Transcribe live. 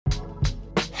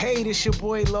Hey, this your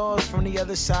boy Laws from the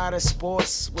other side of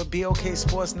sports with BOK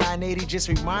Sports 980. Just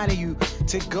reminding you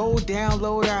to go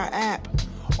download our app.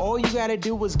 All you gotta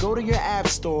do is go to your app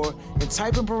store and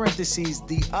type in parentheses,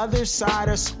 the other side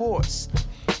of sports.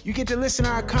 You get to listen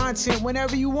to our content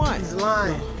whenever you want. He's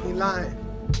lying. He lying.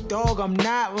 Dog, I'm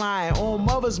not lying. On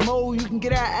Mother's Mode, you can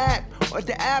get our app at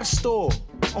the App Store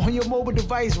on your mobile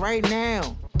device right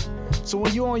now. So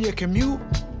when you're on your commute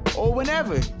or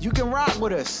whenever, you can rock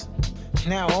with us.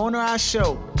 Now, on our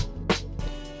show.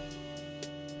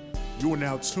 You are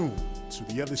now tuned to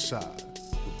the other side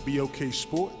with BOK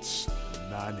Sports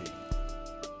 980.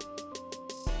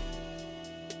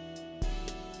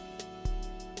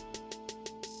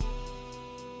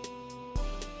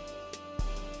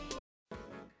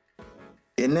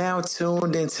 You're now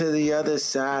tuned into the other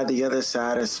side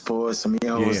of sports. I'm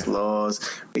your host, Laws.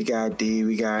 We got D,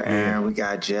 we got Aaron, we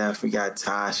got Jeff, we got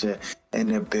Tasha in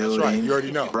the building. That's right, you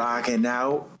already know. Rocking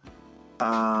out.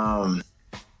 A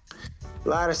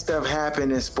lot of stuff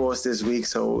happened in sports this week,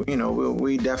 so,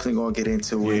 we definitely going to get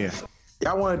into it.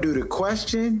 Y'all want to do the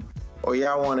question, or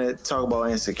y'all want to talk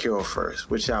about Insecure first?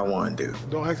 Which y'all want to do?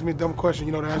 Don't ask me a dumb question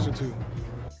you know the answer to.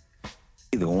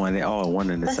 Either one, they all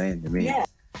one and the same to me. Yeah.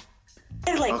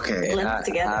 Okay.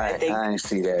 Together, I think. I didn't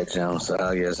see that, Jones, so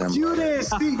I guess I'm... You didn't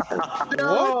see...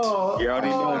 No. You already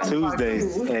know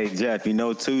Tuesdays. Hey, Jeff,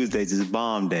 Tuesdays is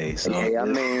bomb day. So. Hey, I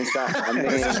mean...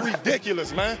 This is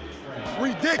ridiculous, man.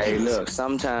 Ridiculous. Hey, look,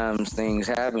 sometimes things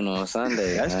happen on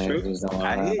Sunday. That's true. All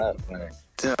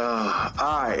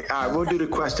right. We'll do the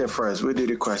question first. All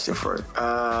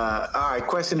right,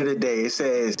 question of the day. It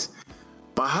says,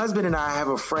 my husband and I have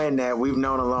a friend that we've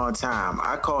known a long time.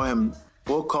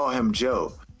 We'll call him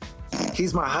Joe.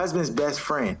 He's my husband's best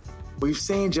friend. We've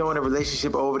seen Joe in a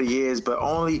relationship over the years, but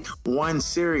only one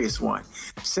serious one.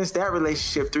 Since that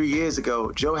relationship 3 years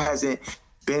ago, Joe hasn't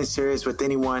been serious with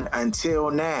anyone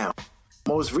until now.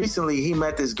 Most recently, he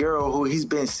met this girl who he's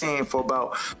been seeing for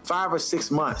about 5 or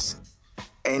 6 months,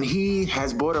 and he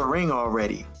has bought a ring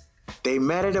already. They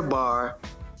met at a bar,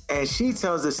 and she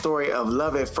tells the story of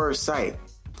love at first sight,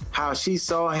 how she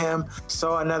saw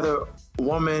another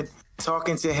woman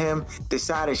talking to him,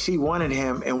 decided she wanted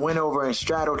him, and went over and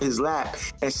straddled his lap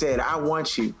and said, I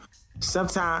want you.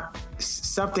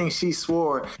 Something she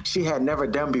swore she had never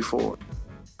done before.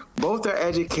 Both are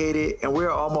educated, and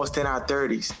we're almost in our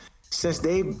 30s. Since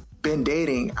they've been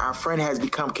dating, our friend has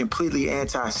become completely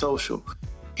antisocial.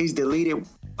 He's deleted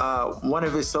one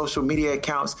of his social media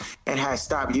accounts and has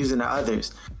stopped using the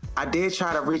others. I did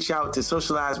try to reach out to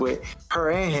socialize with her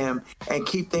and him and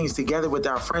keep things together with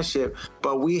our friendship,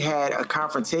 but we had a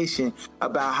confrontation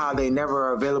about how they never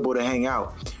are available to hang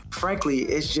out. Frankly,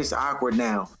 it's just awkward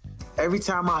now. Every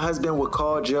time my husband would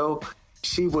call Joe,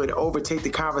 she would overtake the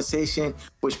conversation,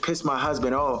 which pissed my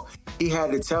husband off. He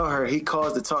had to tell her he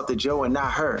calls to talk to Joe and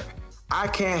not her. I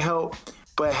can't help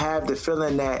but have the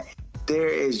feeling that there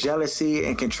is jealousy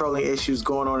and controlling issues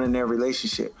going on in their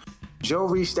relationship. Joe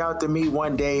reached out to me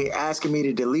one day asking me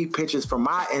to delete pictures from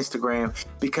my Instagram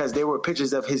because they were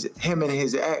pictures of him and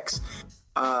his ex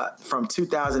from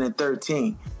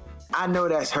 2013. I know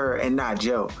that's her and not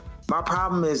Joe. My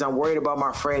problem is I'm worried about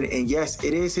my friend, and yes,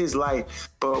 it is his life,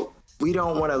 but we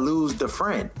don't want to lose the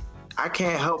friend. I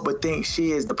can't help but think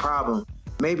she is the problem.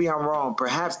 Maybe I'm wrong.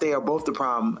 Perhaps they are both the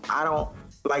problem. I don't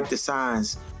like the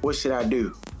signs. What should I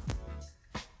do?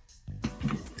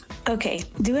 Okay,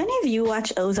 do any of you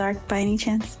watch Ozark by any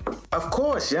chance? Of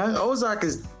course, yeah. Ozark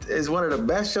is one of the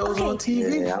best shows on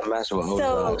TV. Yeah, I'm messing with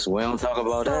Ozark. So we don't talk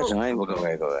about that. So I ain't gonna go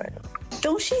ahead.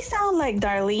 Don't she sound like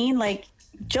Darlene? Like,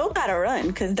 Joe gotta run,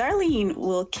 because Darlene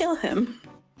will kill him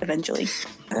eventually.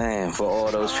 Damn, for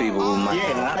all those people who might...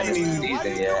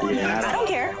 I don't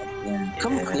care.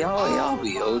 Come on, y'all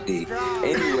be OD. Anyway,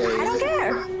 I don't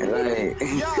care. Like,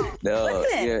 no,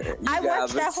 listen, I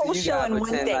watched that whole show in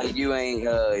one day.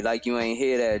 Like you ain't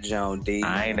hear that, Joan D.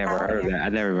 I ain't never heard that. I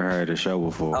never even heard the show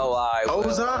before. Oh, all right.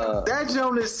 Ozark, that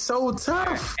Joan is so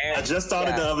tough. I just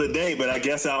started the other day, but I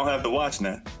guess I don't have to watch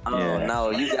now. Oh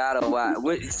no, you gotta watch.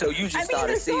 So you just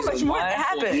started season so much more to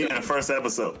happen. Yeah, the first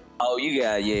episode. Oh, you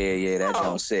got that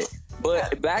Joan sick.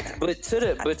 But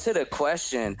to the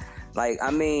question. Like,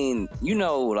 I mean,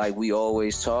 like we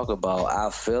always talk about, I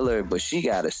feel her, but she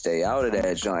got to stay out of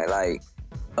that joint. Like,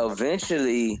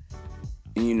 eventually,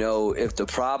 if the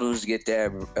problems get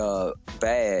that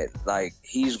bad, like,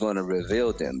 he's going to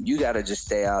reveal them. You got to just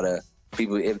stay out of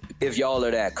people. If y'all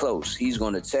are that close, he's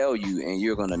going to tell you and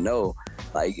you're going to know.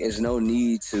 Like, there's no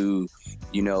need to,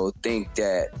 think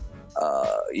that,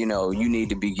 you need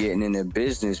to be getting in the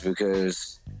business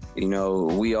because...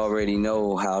 we already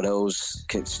know how those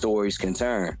stories can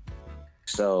turn.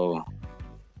 So,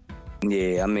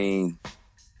 Yeah, I mean,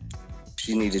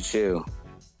 she need to chill.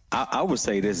 I would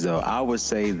say this though. I would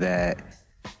say that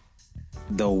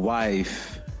the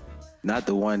wife, not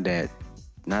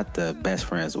the best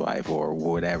friend's wife or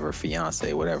whatever,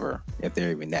 fiance, whatever, if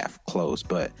they're even that close,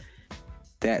 but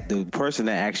that the person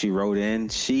that actually wrote in,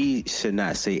 she should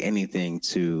not say anything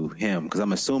to him, because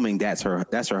I'm assuming that's her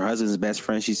husband's best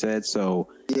friend, she said. So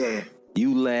yeah,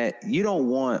 you don't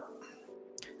want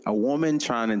a woman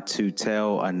trying to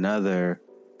tell another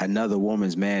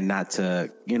woman's man not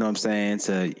to, you know what I'm saying,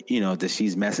 to, you know, that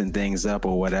she's messing things up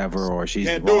or whatever, or she's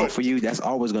wrong for you. That's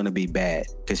always going to be bad,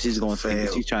 because she's going to think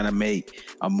that she's trying to make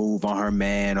a move on her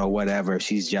man or whatever.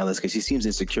 She's jealous because she seems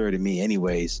insecure to me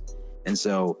anyways. And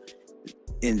so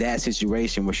in that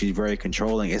situation where she's very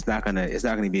controlling, it's not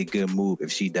gonna be a good move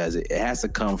if she does it. It has to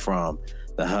come from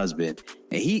the husband,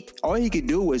 and all he could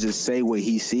do is just say what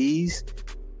he sees.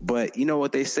 But you know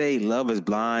what they say, love is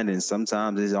blind, and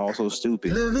sometimes it's also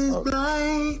stupid. Love is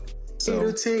blind. So,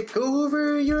 it'll take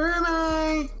over your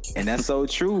mind. And that's so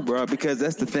true, bro, because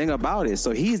that's the thing about it.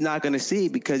 So he's not going to see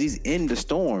it because he's in the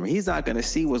storm. He's not going to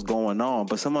see what's going on,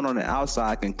 but someone on the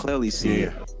outside can clearly see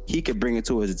it. He could bring it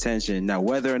to his attention. Now,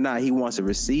 whether or not he wants to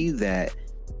receive that,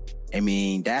 I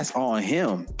mean, that's on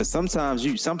him. But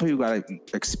sometimes some people got to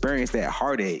experience that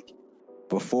heartache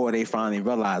before they finally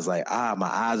realize, like, my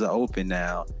eyes are open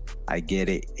now. I get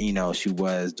it. You know, she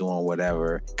was doing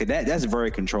whatever. Cause that's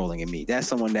very controlling in me. That's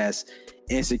someone that's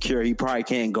insecure. He probably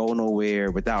can't go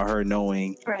nowhere without her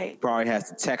knowing. Right. Probably has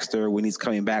to text her when he's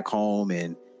coming back home,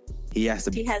 and he has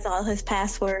all his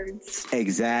passwords.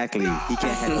 Exactly. He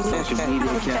can't have a social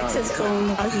media account. Checks his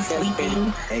phone while he's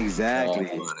sleeping.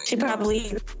 Exactly. She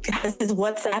probably has his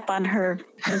WhatsApp on her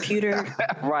computer.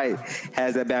 Right.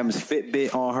 Has that Bama's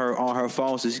Fitbit on her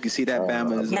phone, so she can see that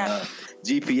Bama's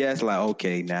GPS. Like,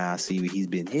 okay, now I see he's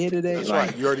been here today. That's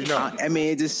like, right. You already know. I mean,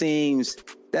 it just seems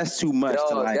that's too much.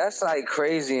 That's like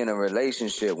crazy in a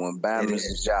relationship when Bama's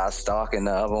is y'all stalking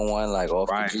the other one like off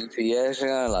the GPS. You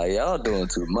know? Like, y'all doing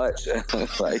too much.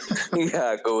 Like, you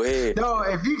gotta go ahead. No,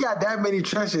 if you got that many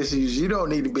trust issues, you don't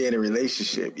need to be in a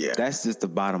relationship yet. That's just the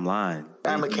bottom line.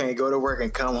 Bama can't go to work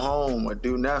and come home or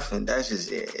do nothing. That's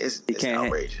just it. It's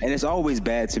outrageous. And it's always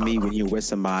bad to me when you're with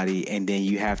somebody and then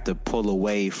you have to pull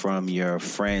away from your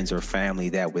friends or family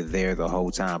that were there the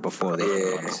whole time before they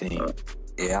came on the scene.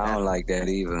 Yeah, I don't like that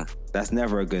either. That's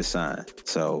never a good sign.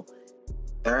 So,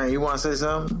 Aaron, you want to say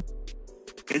something?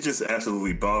 It just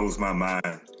absolutely boggles my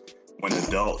mind when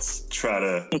adults try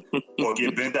to or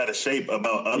get bent out of shape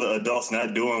about other adults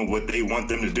not doing what they want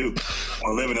them to do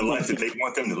or living the life that they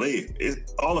want them to live.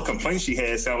 All the complaints she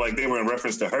had sound like they were in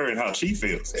reference to her and how she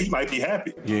feels. He might be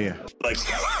happy. Yeah. Like,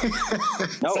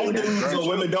 some dudes or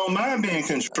women don't mind being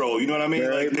controlled. You know what I mean?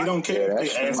 Like, they don't care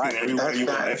if they asking everywhere you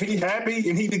want. If he happy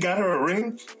and he got her a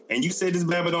ring and you said this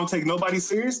Bama don't take nobody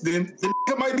serious, then the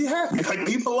nigga might be happy. Like,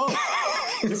 leave him alone.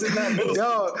 This is not middle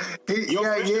school.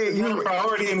 You're a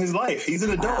priority in his life. He's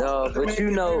an adult. No, but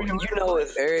you know,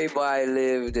 if everybody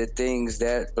lived the things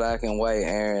that black and white,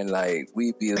 Aaron, like,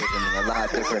 we'd be living in a lot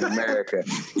different America.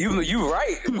 You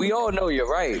right. We all know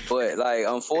you're right, but like,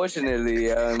 unfortunately,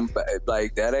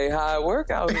 like, that ain't how it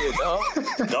work out here, dog.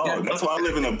 Dog, that's why I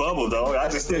live in a bubble, dog. I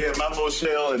just stay in my little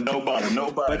shell and nobody.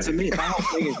 But to me, my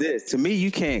whole thing is this: to me,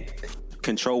 you can't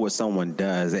control what someone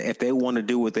does. If they want to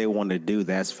do what they want to do,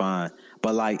 that's fine.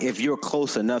 But like, if you're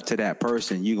close enough to that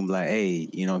person, you can be like, hey,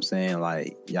 you know what I'm saying?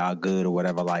 Like, y'all good or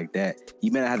whatever like that.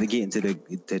 You may not have to get into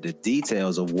the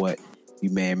details of what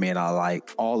you may or may not like,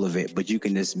 all of it, but you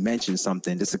can just mention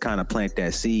something just to kind of plant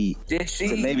that seed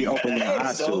to maybe open your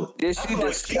eyes to it. Did she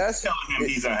discuss? Telling him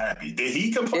he's unhappy. Did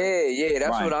he complain? Yeah,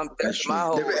 that's my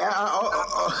whole.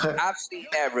 I've seen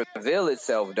that reveal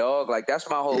itself, dog. Like, that's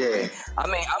my whole thing. I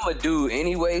mean, I'm a dude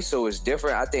anyway, so it's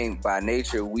different. I think by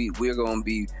nature we're gonna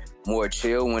be more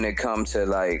chill when it comes to,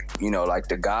 like, you know, like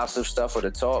the gossip stuff or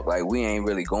the talk. Like, we ain't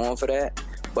really going for that.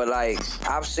 But like,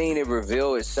 I've seen it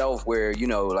reveal itself where, you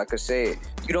know, like I said,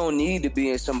 you don't need to be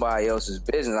in somebody else's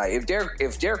business. Like,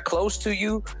 if they're close to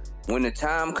you, when the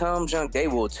time comes, they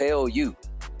will tell you.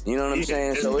 You know what I'm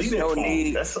saying? So it's no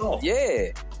need. That's all.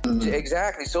 Yeah. Mm-hmm.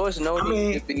 Exactly. So it's no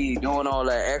need to be doing all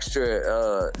that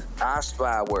extra I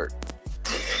spy work.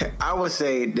 I would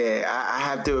say that I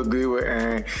have to agree with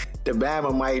Aaron. The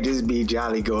Bama might just be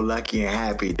jolly-go-lucky and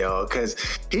happy, dog, because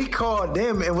he called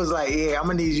them and was like, yeah, I'm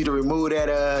going to need you to remove that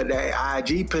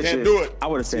IG picture. Can't do it. I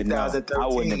would have said no. I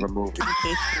wouldn't have removed it.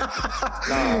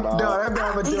 No, that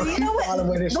Bama do. He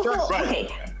following instructions. Okay.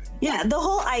 Yeah, the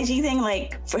whole IG thing,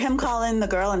 like for him calling the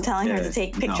girl and telling her to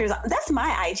take pictures, that's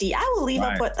my IG. I will leave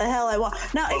up what the hell I want.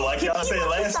 Now, but like y'all said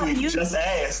last week, just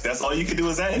ask. That's all you can do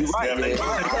is ask.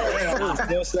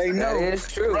 They'll say no. That is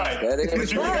true. Right. That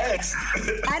is true.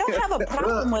 I don't have a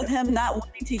problem with him not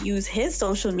wanting to use his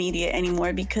social media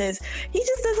anymore because he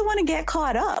just doesn't want to get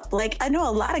caught up. Like, I know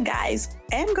a lot of guys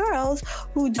and girls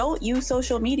who don't use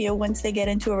social media once they get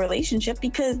into a relationship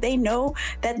because they know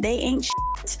that they ain't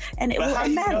shit and it will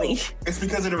end badly. It's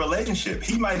because of the relationship.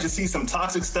 He might just see some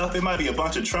toxic stuff. It might be a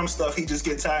bunch of Trump stuff. He just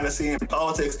get tired of seeing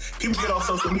politics. People get off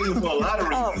social media for a lot of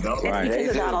reasons, though. It's because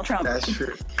of Donald Trump. That's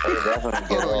true. They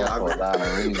definitely get off for a lot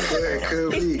of reasons. It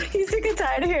could be. He's sick and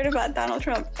tired of hearing about Donald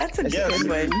Trump. That's a good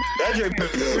one. That Jake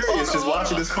is serious, just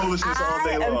watching this foolishness all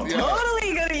day long. I'm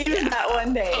totally gonna use that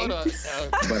one day. Hold on.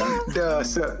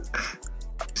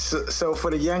 So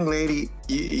for the young lady,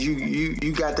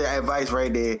 you got the advice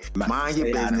right there. Mind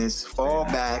your business, fall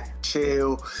back,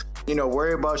 chill.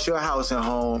 Worry about your house and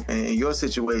home and your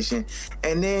situation.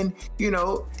 And then,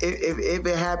 if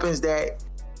it happens that,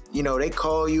 they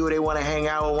call you, they want to hang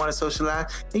out or want to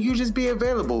socialize, then you just be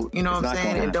available. You know what I'm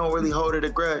saying? And don't really hold it a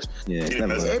grudge. Yeah,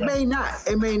 it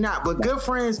may not. But good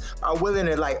friends are willing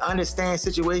to understand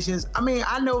situations. I mean,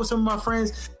 I know some of my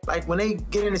friends, when they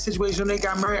get in a situation when they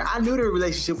got married, I knew their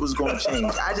relationship was going to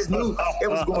change. I just knew it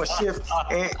was going to shift.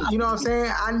 And you know what I'm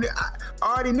saying? I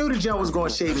already knew the jump was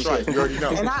going to shift. Right, you already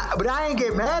know. But I ain't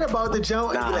get mad about the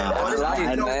jump. That's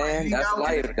life, man. That's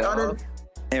life, dog.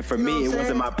 And for me, it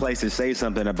wasn't my place to say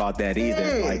something about that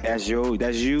either. Yeah. Like, that's you,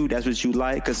 that's what you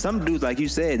like. Because some dudes, like you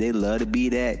said, they love to be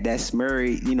that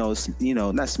smurried,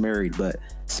 not smurried, but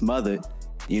smothered.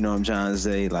 You know what I'm trying to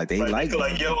say? Like, they like feel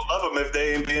like you don't love them if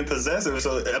they ain't being possessive.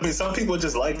 So, I mean, some people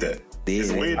just like that. Yeah,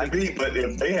 it's weird to be, but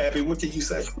if they happy, what can you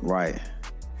say? Right.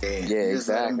 Yeah,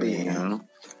 exactly.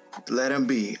 Let them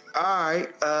be. All right.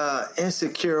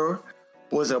 Insecure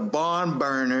was a barn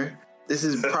burner. This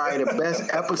is probably the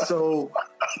best episode.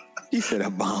 He said a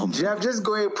bomb. Jeff, just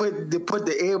go ahead and put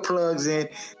the earplugs in.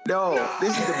 No,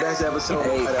 this is the best episode of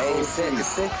the whole season.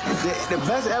 The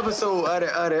best episode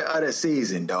of the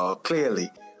season, dog.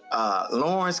 Clearly,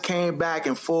 Lawrence came back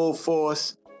in full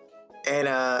force, and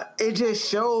it just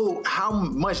showed how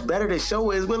much better the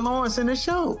show is with Lawrence in the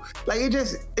show. Like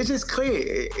it's just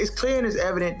clear. It's clear and it's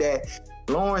evident that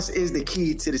Lawrence is the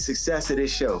key to the success of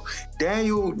this show.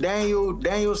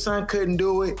 Daniel's son couldn't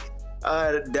do it.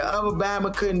 The other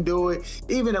Bama couldn't do it.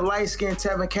 Even the light-skinned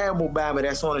Tevin Campbell Bama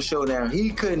that's on the show now,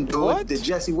 he couldn't do it. The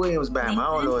Jesse Williams Bama, I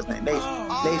don't know his name.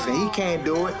 Nathan, he can't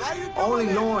do it.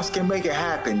 Only Lawrence can make it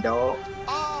happen, dog.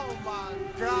 Oh my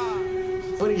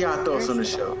God. What are y'all thoughts on the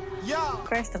show?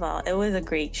 First of all, it was a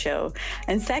great show.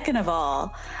 And second of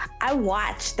all, I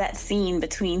watched that scene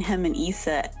between him and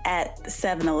Issa at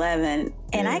 7-Eleven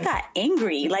and I got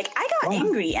angry.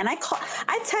 Angry. And I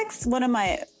text one of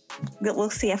my,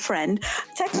 a friend.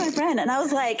 Text my friend and I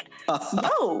was like,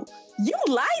 yo, you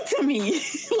lied to me. And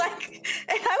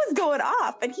I was going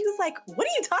off. And he was like, what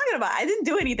are you talking about? I didn't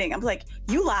do anything. I was like,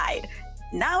 you lied.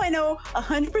 Now I know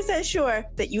 100% sure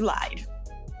that you lied.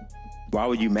 Why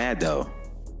were you mad though?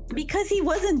 Because he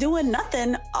wasn't doing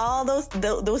nothing all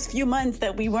those few months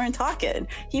that we weren't talking.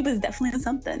 He was definitely on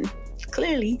something,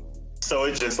 clearly. So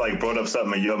it just brought up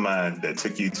something in your mind that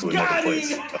took you to another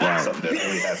place. Something that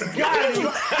really happened.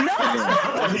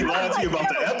 No. He lied to you about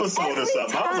the episode or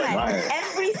something. I was like,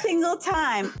 every single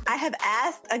time I have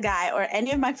asked a guy, or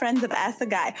any of my friends have asked a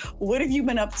guy, what have you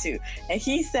been up to? And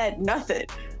he said nothing.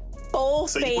 Full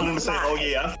face. So you want him to say, oh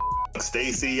yeah, I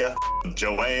Stacy,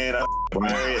 Joanne,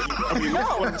 Mariah.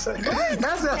 That's what I'm saying.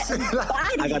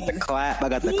 I got the clap. I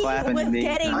got the clap in the knee.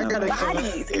 I got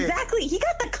bodies. Exactly. He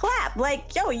got the clap.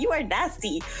 Like, yo, you are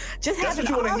nasty. Just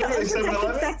having all the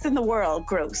unprotected sex in the world.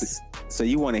 Gross. So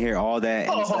you want to hear all that?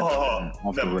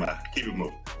 Never mind. Keep it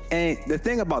moving. And the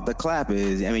thing about the clap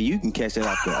is, I mean, you can catch it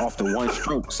off the one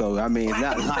stroke. So, I mean, it's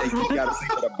not like you got to see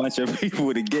with a bunch of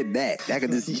people to get that. I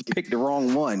could just pick the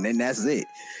wrong one, and that's it.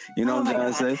 You know what I'm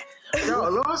trying to say? Yo,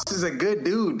 Lawrence is a good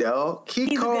dude, though.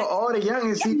 He called all the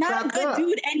youngins. He's not a good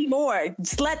dude anymore.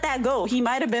 Just let that go. He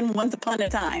might have been once upon a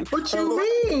time. What you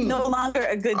mean? No longer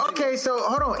a good dude. Okay, so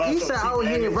hold on. Issa out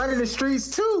here running the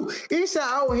streets too. Issa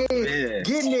out here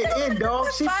getting it in, dog.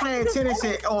 She playing tennis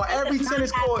on every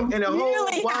tennis court in the whole.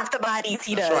 Really half the bodies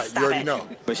he does. That's right, you already know.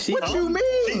 But she, what you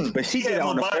mean? But she did it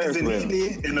on the Ferris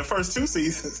wheel. In the first two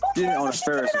seasons. Did it on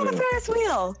the Ferris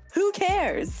wheel. Who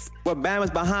cares? Well,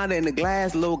 Bama's behind her in the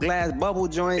little glass bubble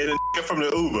joint. And a from the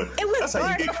Uber. It was That's how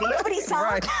you get clapped.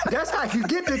 Right. That's how you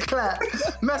get the clap.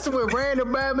 Messing with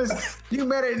random Bamas. You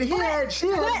met it. She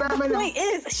had Bama. The point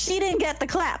is, she didn't get the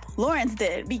clap. Lawrence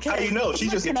did. Because how you know? She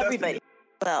just hit everybody.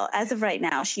 Well, as of right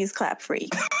now, she's clap free.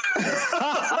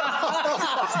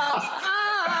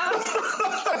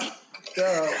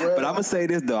 But I'm gonna say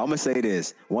this though.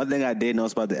 One thing I did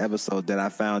notice about the episode that I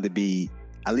found to be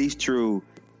at least true,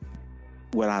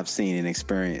 what I've seen and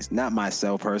experienced. Not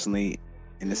myself personally,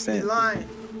 in the sense. He's lying.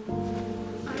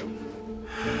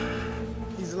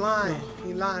 He's lying.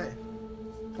 He lying.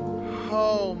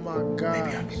 Oh my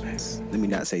God. Let me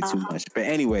not say too much. But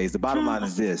anyways, the bottom line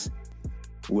is this: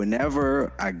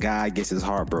 whenever a guy gets his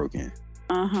heart broken,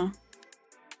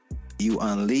 you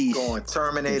unleash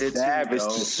the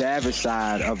savage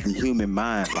side of the human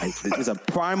mind. Like there's a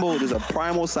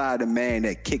primal side of man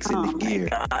that kicks into gear.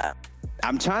 God.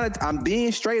 I'm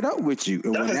being straight up with you.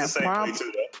 And when that primal,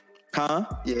 huh?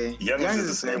 Yeah. Youngins is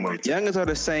the same way too. Youngins are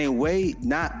the same way,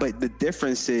 but the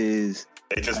difference is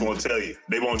they just won't tell you.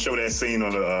 They won't show that scene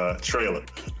on the trailer.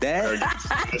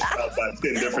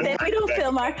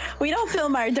 We don't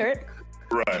film our dirt.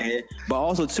 Right. But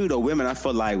also too, though, women, I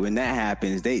feel like when that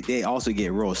happens, they also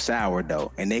get real sour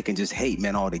though, and they can just hate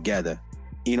men altogether.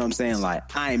 You know what I'm saying? Like,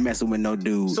 I ain't messing with no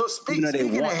dude. So speaking of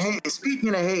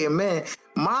hating, man,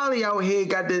 Molly out here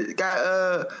got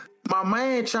my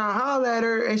man trying to holler at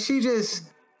her, and she just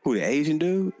who, the Asian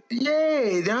dude?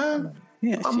 Yeah, done.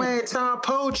 Yeah, my man Tom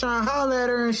Poe trying to holler at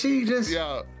her, and she just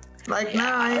like, nah,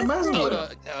 I ain't messing with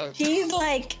her. He's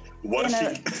like, what?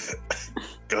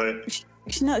 Go ahead.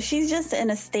 No, she's just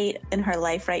in a state in her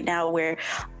life right now where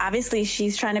obviously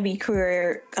she's trying to be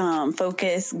career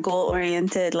focused, goal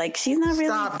oriented. Like she's not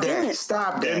really.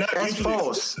 Stop that. That's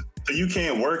false. So you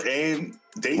can't work and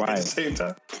date at the same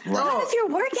time. Not if you're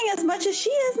working as much as she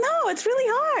is. No, it's really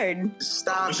hard.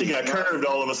 Stop. When she got curved,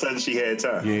 all of a sudden she had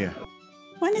time. Yeah.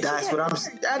 That's what I'm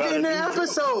saying. At the end of the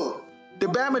episode, the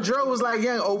Bama Dro was like,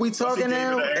 "Yeah, are we talking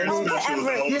now?"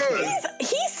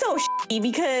 He's so shitty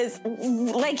because,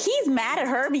 like, he's mad at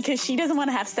her because she doesn't want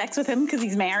to have sex with him because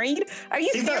he's married. Are you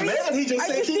serious? He's not mad. He just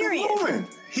said keep it moving.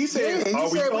 He said, "Are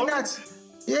we talking?"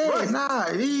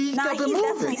 He's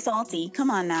definitely salty. Come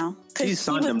on now, because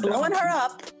he was blowing her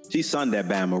up. She sunned that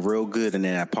Bama real good in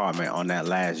that apartment on that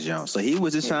last jump. So he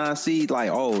was just trying to see, like,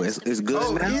 it's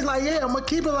good now. He's like, yeah, I'm gonna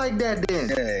keep it like that then.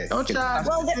 Yeah. Don't try.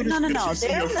 Well, no. You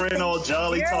see your friend all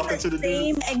jolly talking to the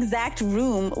same exact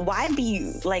room. Why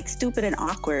be like stupid and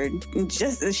awkward?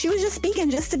 She was just speaking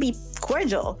just to be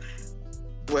cordial.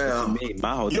 Well, you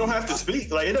don't have to speak.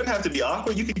 Like, it doesn't have to be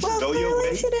awkward. You can just go your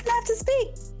way. She didn't have to speak.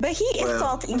 But he is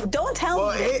salty. Don't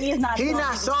tell me that he is not salty. He's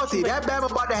not salty. That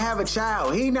Bama about to have a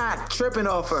child. He not tripping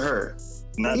off of her.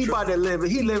 He about to live.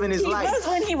 He living his life. He was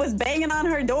when he was banging on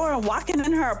her door and walking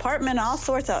in her apartment, all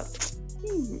sorts of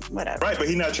whatever. Right, but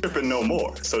he not tripping no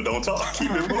more. So don't talk.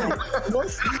 Keep it moving.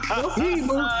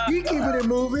 He keeping it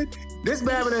moving. This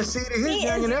Bama done see that his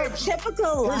youngin' up.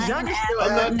 Typical I'm not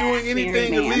doing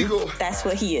anything illegal. That's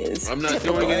what he is. I'm not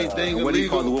doing anything illegal. What do you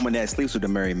call the woman that sleeps with the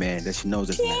married man that she knows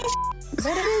it's not? But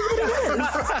it is what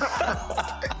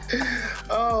it is.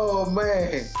 Oh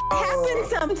man. Happens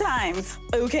sometimes,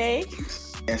 okay?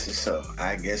 I guess it's so.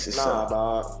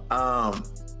 Dog.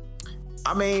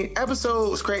 I mean,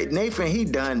 episode's great. Nathan, he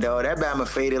done though. That Bama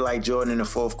faded like Jordan in the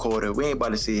fourth quarter. We ain't about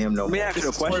to see him no more. Let me ask you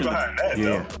a question.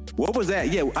 What was that?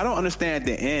 Yeah, I don't understand at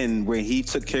the end where he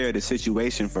took care of the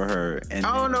situation for her. And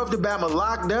I don't know if the Bama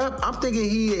locked up. I'm thinking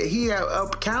he at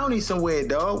up county somewhere,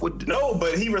 dog. No,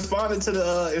 but he responded to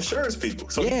the insurance people.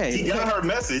 So he got her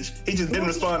message. He just didn't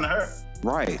respond to her.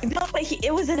 Right. No, but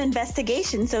it was an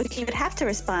investigation, so he would have to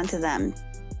respond to them.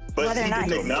 But he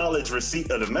didn't acknowledge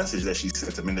receipt of the message that she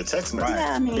sent him in the text message.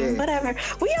 Yeah, I mean, whatever.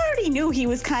 We already knew he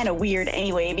was kind of weird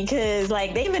anyway because,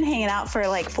 like, they've been hanging out for,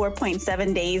 like,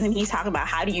 4.7 days, and he's talking about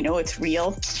how do you know it's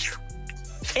real?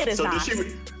 It is not.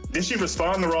 Did she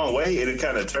respond the wrong way? And it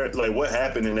kind of turned, like, what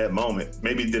happened in that moment?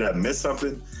 Maybe did I miss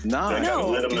something? No.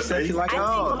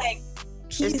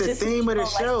 It's the theme of the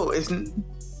show.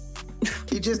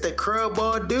 He's just a crud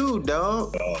ball dude,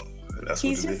 dog. That's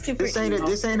what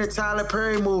this ain't a Tyler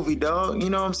Perry movie, dog. You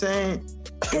know what I'm saying?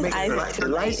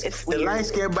 The light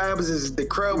skinned Bibles is the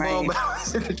crud ball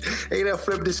Bibles. They done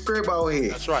flip the script out here.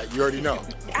 That's right. You already know.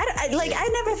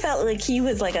 I never felt like he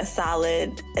was like a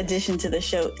solid addition to the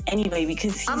show anyway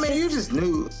because you just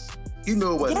knew. You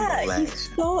know it wasn't gonna last. He's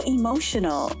so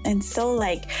emotional and so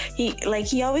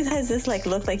he always has this like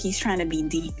look like he's trying to be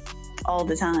deep all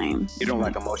the time. You don't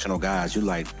like emotional guys. You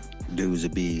like dudes to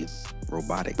be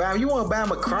robotic. Bam, you want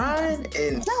Bama crying?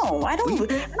 No, I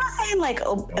don't. I'm not saying like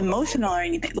emotional or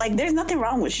anything. Like, there's nothing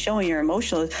wrong with showing your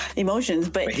emotions,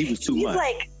 but he was too much.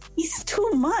 He's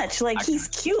too much. Like, he's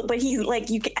cute, but he's like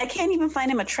I can't even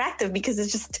find him attractive because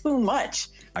it's just too much.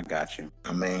 I got you.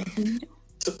 I mean,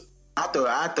 I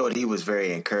I thought he was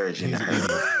very encouraging. He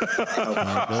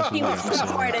was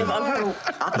supportive of her.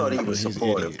 I thought he was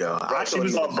supportive, though. Right, she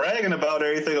was all bragging about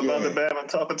everything about the Bama,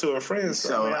 talking to her friends.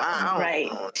 So right,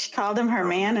 she called him her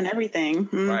man and everything.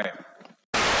 Right.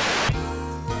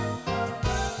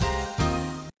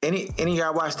 Any of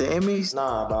y'all watch the Emmys?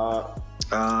 Nah, dog.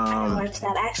 I didn't watch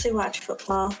that. I actually watch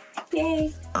football.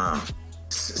 Yay.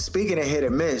 Speaking of hit or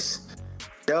miss,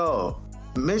 dog,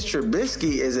 Mitch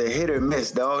Trubisky is a hit or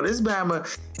miss, dog. This Bama,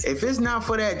 if it's not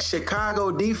for that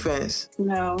Chicago defense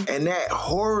and that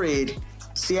horrid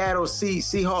Seattle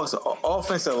Seahawks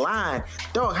offensive line,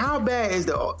 dog, how bad is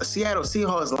the Seattle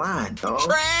Seahawks line, dog?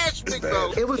 Trash, big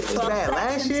dog. It was bad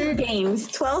last year.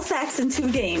 12 sacks in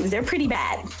 2 games. They're pretty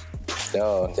bad.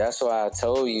 Yo, that's why I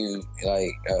told you,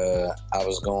 like, I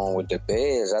was going with the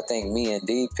Bears. I think me and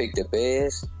D picked the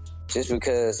Bears just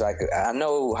because, like, I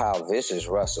know how vicious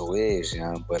Russell is, you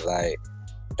know, but, like,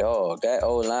 dog, that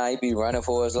O-line, he be running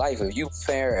for his life. If you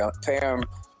pair him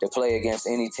to play against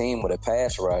any team with a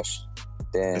pass rush,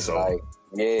 then, like,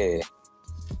 yeah.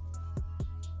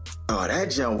 Oh,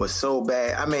 that jump was so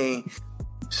bad. I mean,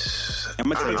 I'm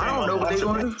gonna tell you, I don't know what they're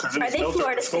going to do. Are they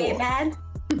Florida State bad?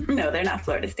 No, they're not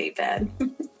Florida State bad.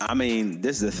 I mean,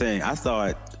 this is the thing. I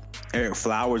thought Eric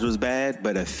Flowers was bad,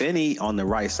 but Finney on the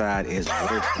right side is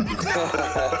worse. And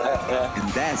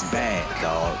that's bad,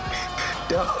 dog.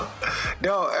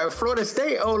 Dog, Florida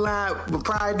State O-line will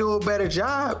probably do a better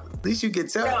job. At least you can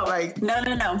tell. No.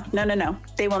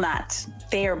 They will not.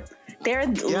 They're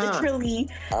literally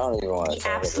the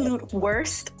absolute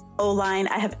worst O-line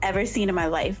I have ever seen in my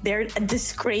life. They're a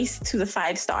disgrace to the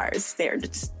 5 stars. They're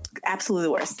just absolutely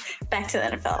the worst. Back to the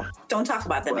NFL. Don't talk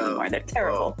about them anymore. They're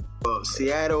terrible. Well,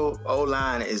 Seattle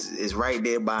O-line is right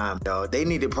there by them, dog. They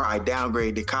need to probably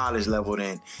downgrade to college level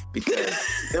then, because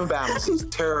them balance is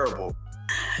terrible.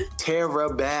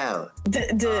 Terrible.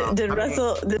 Did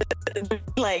Russell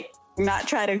not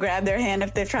try to grab their hand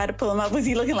if they try to pull him up? Was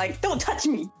he looking like, don't touch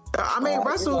me? I mean,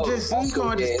 Russell he's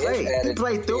going to just play. He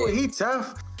played through it. He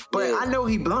tough. But I know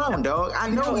he blown, dog. I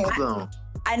know he's blown.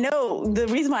 I know the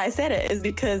reason why I said it is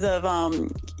because of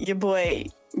your boy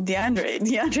DeAndre.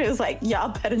 DeAndre was like,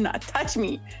 y'all better not touch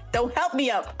me. Don't help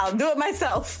me up. I'll do it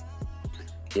myself.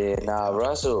 Yeah,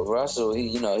 Russell,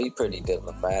 he pretty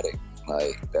diplomatic.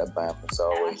 Like, that Bama's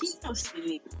always... he's so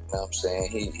sweet. You know what I'm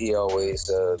saying? He always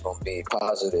gonna be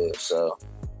positive, so...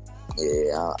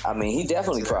 Yeah, I mean, he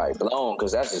definitely probably blown,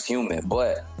 because that's just human,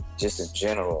 but just in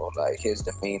general, like, his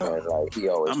demeanor, like, he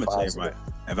always I'm gonna positive. tell you, right.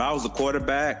 If I was the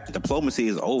quarterback, diplomacy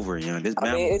is over. You know, this.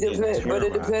 I mean, it depends, but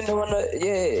it depends on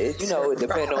it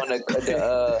depends on the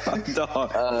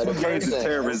person.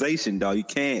 Terrorization, dog. You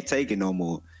can't take it no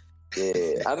more.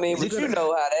 Yeah, I mean, but you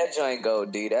know how that joint go,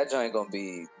 D. That joint gonna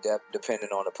be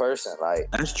dependent on the person. Like,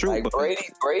 that's true. Like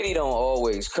Brady don't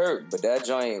always kirk, but that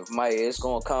joint it's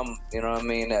gonna come. You know what I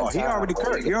mean? He already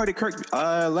kirked. He already kirked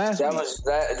last week. That was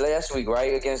last week,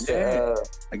 right? Against the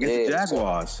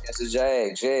Jaguars. Against the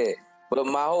Jags, yeah. But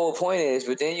my whole point is,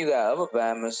 but then you got other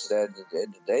Bammers that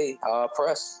they are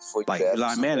pressed for you. Like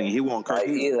Eli Manning, he won't kirk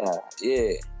Eli,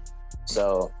 yeah.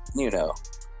 So,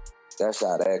 that's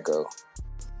how that go.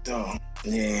 Oh,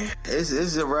 yeah,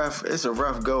 it's a rough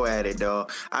go at it,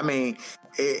 dog. I mean,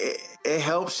 it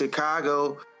helps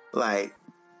Chicago, like,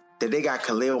 that they got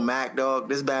Khalil Mack, dog.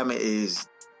 This Bama is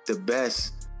the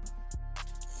best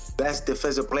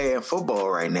defensive player in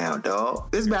football right now,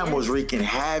 dog. This Bama was wreaking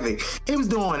havoc. He was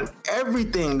doing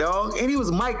everything, dog, and he was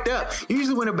mic'd up.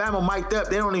 Usually when a Bama mic'd up,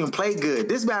 they don't even play good.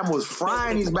 This Bama was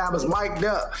frying these Bamas mic'd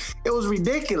up. It was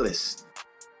ridiculous.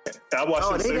 I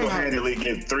watched him single-handedly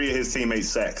get 3 of his teammates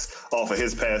sacks off of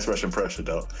his pass rushing pressure,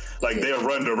 though. Like, they'll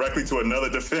run directly to another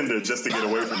defender just to get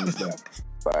away from this guy.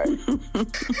 Right.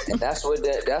 And that's what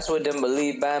them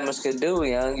elite Bammers could do,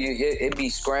 young. It be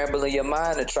scrambling your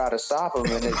mind to try to stop them,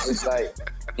 and it's just like,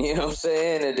 you know what I'm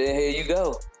saying? And then here you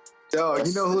go. Dog,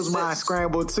 you know whose mind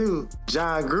scrambled too?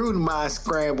 John Gruden mind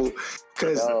scrambled,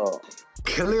 because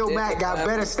Khalil Mack got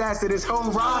better stats than his whole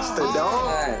roster,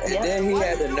 dog. And then he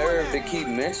had the nerve to keep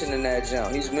mentioning that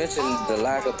jump. He's mentioned the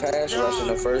lack of pass rush in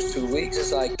the first 2 weeks.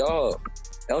 It's like, dog,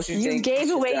 don't you think gave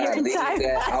you away your entire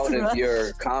that out of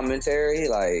your commentary?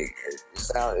 Like,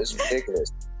 it's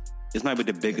ridiculous. This might be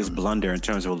the biggest blunder in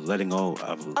terms of letting go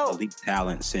of elite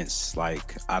talent since,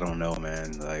 like, I don't know,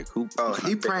 man. Like, who? Oh,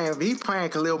 he praying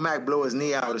Khalil Mack blow his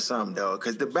knee out or something, dog.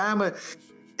 Because the Bama,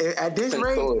 at this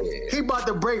rate, he about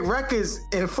to break records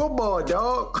in football,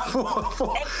 dog.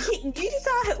 You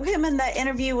saw him in that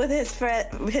interview with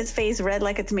his face red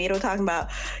like a tomato, talking about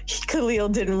Khalil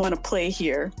didn't want to play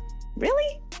here.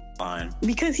 Really? Fine.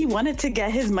 Because he wanted to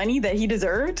get his money that he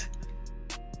deserved?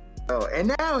 Oh,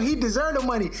 and now he deserved the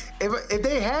money. If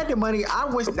they had the money,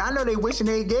 I know they wishing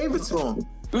they gave it to him.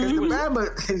 Because the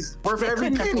Bama is worth every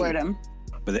penny.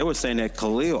 But they were saying that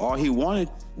Khalil, all he wanted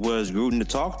was Gruden to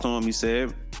talk to him. He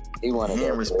said he wanted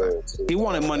respect. He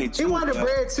wanted money too. He wanted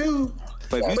bread too.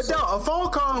 But a phone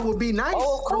call would be nice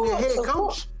from your head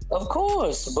coach. Of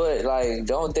course, but like,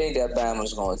 don't think that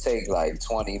Bama's going to take like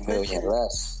 $20 million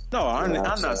less. No, I'm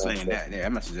not saying that. Yeah,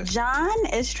 I'm not suggesting. John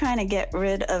is trying to get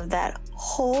rid of that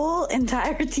whole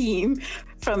entire team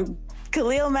from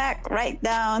Khalil Mack right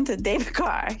down to David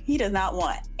Carr. He does not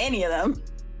want any of them.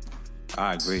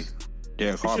 I agree.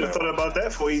 Derek Carr should have thought about that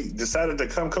before he decided to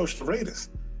come coach the Raiders.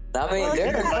 I mean,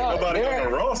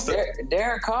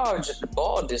 Derek Carr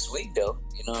balled this week, though.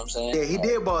 You know what I'm saying? Yeah, he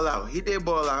did ball out. He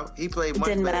played much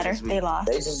Didn't better matter. this week. They lost.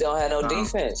 They just don't have no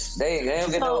defense. They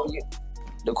don't get no.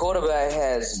 The quarterback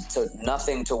has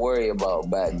nothing to worry about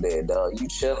back there, dog. You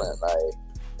chilling, like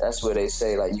that's where they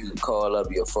say like you can call up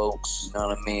your folks. You know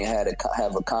what I mean? Have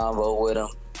a convo with them.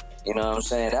 You know what I'm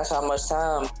saying? That's how much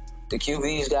time the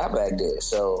QBs got back there.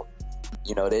 So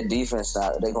you know their defense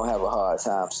they're gonna have a hard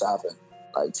time stopping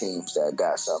like teams that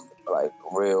got some like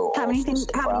real. How many games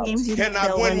you think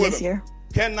they'll win this year?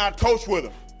 Cannot coach with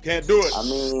them. Can't do it. I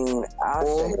mean, I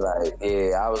say like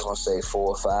I was gonna say 4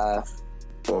 or 5.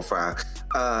 4 or 5.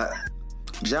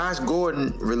 Josh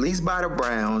Gordon released by the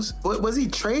Browns. Was he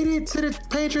traded to the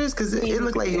Patriots? Because it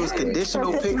looked like he was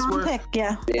conditional picks.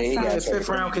 Yeah, he got his 5th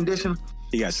round conditional.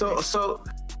 So,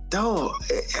 dog,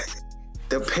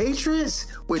 the Patriots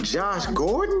with Josh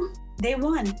Gordon, they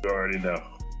won. You already know.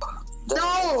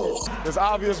 No! It's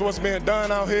obvious what's being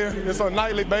done out here. It's on a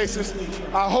nightly basis.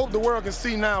 I hope the world can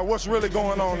see now what's really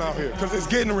going on out here because it's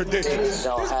getting ridiculous. This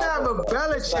guy a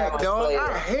Belichick, dog.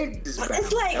 I hate this guy.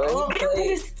 It's like,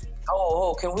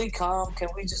 can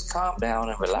we just calm down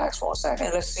and relax for a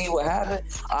second? Let's see what happened.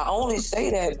 I only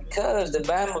say that because the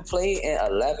Bama played in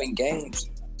 11 games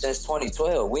since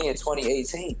 2012. We in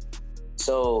 2018.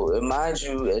 So mind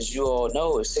you, as you all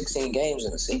know, it's 16 games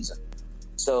in the season.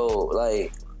 So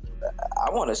like, I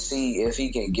want to see if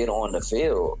he can get on the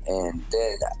field, and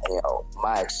then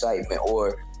my excitement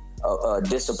or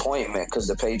disappointment because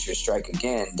the Patriots strike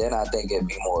again. Then I think it'd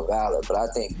be more valid. But I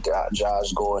think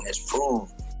Josh Gordon has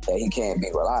proved that he can't be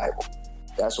reliable.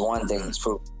 That's one thing he's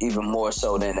proved, even more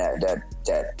so than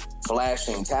that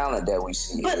flashing talent that we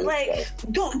see. But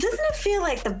doesn't it feel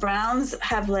like the Browns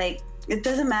have like? It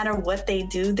doesn't matter what they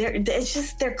do. They're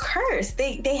cursed.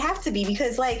 They have to be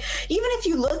because like even if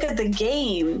you look at the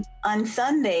game on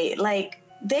Sunday, like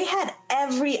they had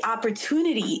every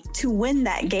opportunity to win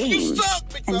that game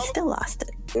and still lost it.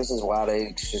 This is why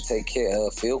they should take care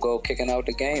of field goal kicking out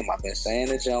the game. I've been saying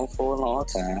the jump for a long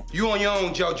time. You on your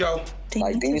own, JoJo.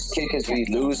 Like these kickers be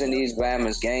losing these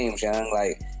Bama's games, young.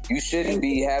 Like you shouldn't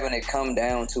be having it come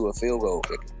down to a field goal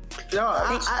kicker. Yo,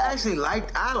 I actually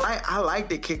like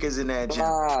the kickers in that jump.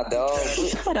 Nah, dog.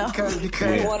 Because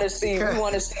we want to see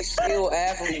skilled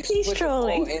athletes put the ball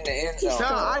in the end zone. No,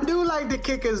 I do like the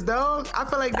kickers, dog. I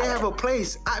feel like they have a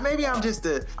place. Maybe I'm just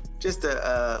a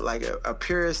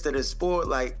purist of the sport.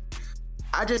 Like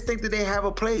I just think that they have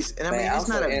a place, and I mean it's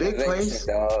not a big place.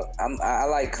 Dog. I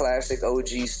like classic OG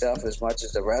stuff as much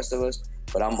as the rest of us.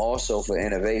 But I'm also for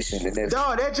innovation. And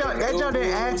dog, that jump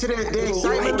didn't add to the excitement.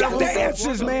 You ain't got the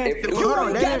answers, man. You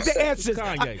ain't got the answers.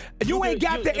 You ain't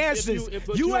got the answers.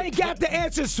 You ain't got the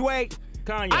answers, Sway.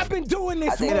 I've been doing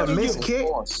this more than you. Kick.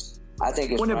 I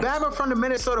think when the Bama from the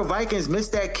Minnesota Vikings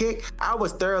missed that kick, I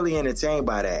was thoroughly entertained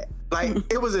by that. Like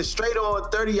it was a straight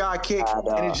on 30-yard kick,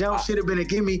 and the jump should have been a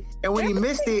gimme. And when he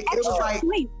missed it, it was like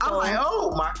I'm like,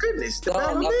 oh my goodness, the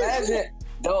Bama missed.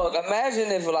 Dog, imagine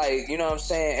if, like, you know what I'm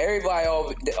saying, everybody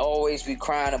always be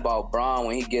crying about Braun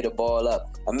when he get a ball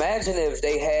up. Imagine if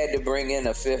they had to bring in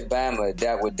a 5th Bama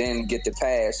that would then get the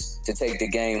pass to take the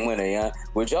game winner, yeah?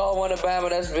 Would y'all want a Bama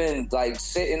that's been, like,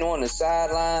 sitting on the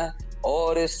sideline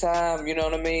all this time, you know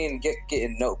what I mean,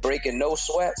 breaking no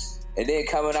sweats, and then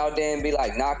coming out there and be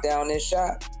like, knock down this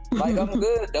shot? Like, I'm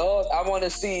good, dog. I want to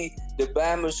see the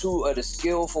Bamas who are the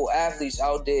skillful athletes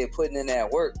out there putting in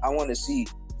that work. I want to see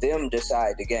them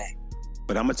decide the game.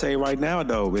 But I'm gonna tell you right now,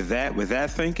 though, with that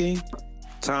thinking,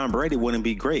 Tom Brady wouldn't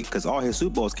be great because all his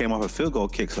Super Bowls came off of field goal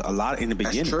kicks a lot in the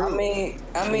beginning. True. I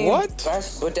mean, what?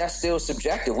 But that's still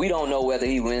subjective. We don't know whether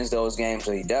he wins those games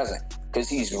or he doesn't because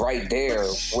he's right there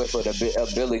with the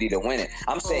ability to win it.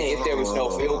 I'm saying if there was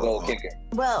no field goal kicker.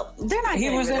 Well, they're not.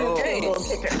 He was in the game.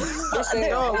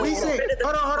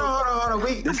 We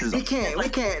we can't.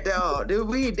 Dude,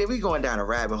 we going down a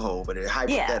rabbit hole with the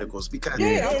hypotheticals because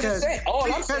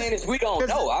all I'm saying is we don't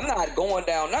know. I'm not going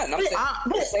down nothing.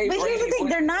 But here's the thing: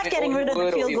 they're not getting rid of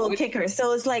the field goal kicker,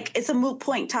 so it's like it's a moot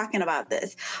point talking about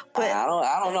this. But I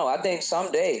don't know. I think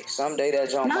someday that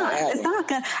John might happen. It's not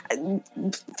gonna.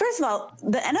 First of all,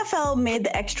 the NFL made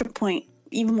the extra point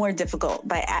even more difficult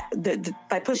by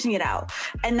pushing it out,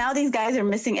 and now these guys are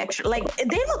missing extra. Like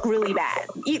they look really bad.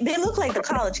 They look like the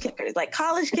college kickers. Like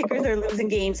college kickers are losing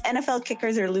games. NFL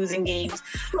kickers are losing games,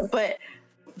 but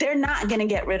they're not going to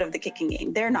get rid of the kicking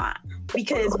game. They're not,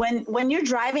 because when you're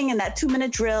driving in that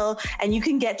 2-minute drill and you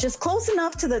can get just close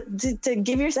enough to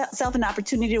give yourself an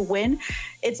opportunity to win,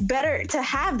 it's better to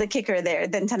have the kicker there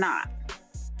than to not.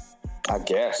 I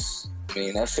guess. I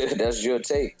mean, that's your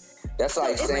take. That's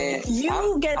like saying if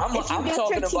you get your team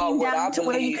down to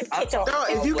where you can kick a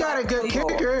if you got a good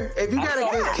kicker,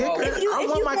 I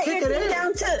want my kicker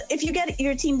there. If you get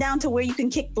your team down to where you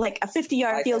can kick like a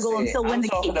 50-yard field goal and still win the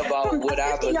game.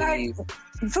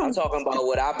 I'm talking about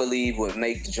what I believe would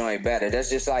make the joint better. That's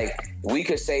just like we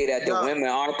could say that the women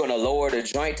aren't going to lower the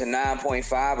joint to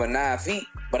 9.5 or 9 feet,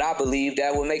 but I believe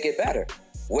that would make it better.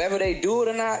 Whether they do it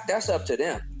or not, that's up to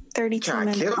them. 32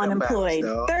 men unemployed.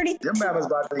 32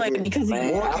 because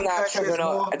I'm not tripping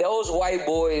on. Those white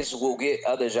boys will get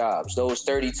other jobs. Those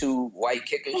 32 white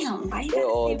kickers, they'll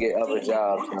all get other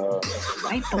jobs.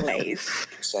 White boys.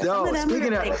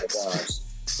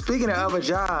 Speaking of other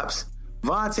jobs,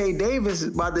 Vontae Davis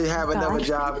is about to have another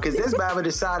job because this Bama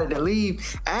decided to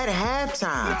leave at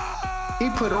halftime. He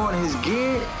put on his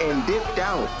gear and dipped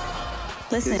out.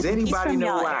 Listen, does anybody he's from know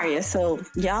y'all why? area, so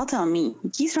y'all tell me.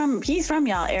 He's from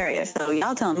y'all area, so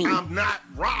y'all tell me. I'm not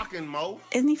rocking, Mo.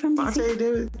 Isn't he from DC? Vontae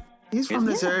Davis, he's from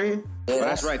this area. Yeah,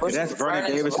 that's right. That's Vernon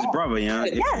Davis's brother, yeah.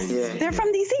 Yes, they're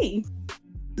from DC.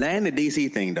 That ain't the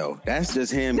DC thing though. That's just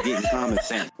him getting common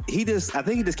sense. I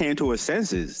think he just came to his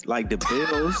senses. Like the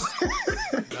Bills,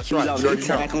 he's out there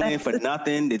tackling for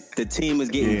nothing. The team is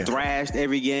getting thrashed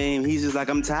every game. He's just like,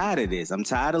 I'm tired of this. I'm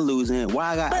tired of losing.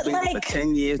 Why I've been for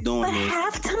 10 years doing this?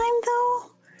 Halftime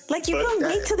though, like you can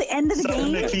wait till the end of the game.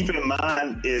 Something to keep in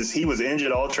mind is he was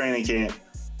injured all training camp.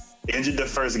 Injured the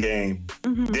first game.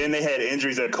 Then they had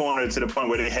injuries at corner to the point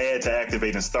where they had to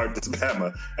activate and start this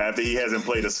Bama after he hasn't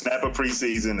played a snap of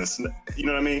preseason. You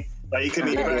know what I mean? Like he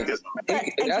couldn't even practice. That's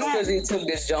because he took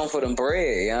this jump for them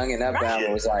bread, young, and that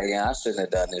Bama was like, I shouldn't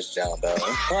have done this jump though.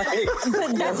 But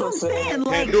that's what I'm saying.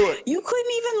 Like you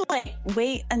couldn't even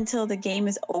wait until the game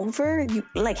is over. You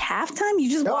halftime. You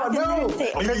just walk in there and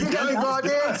say, because you gotta go out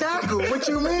there and tackle. What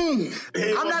you mean?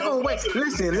 I'm not gonna wait.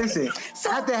 Listen. So,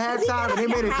 after halftime, they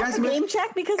made adjustments. Game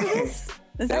check because of this.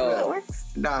 Is that how it works?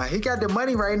 Nah, he got the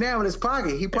money right now in his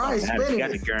pocket. He probably spending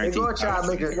it. They're gonna try to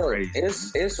make it.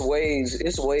 It's ways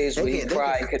where he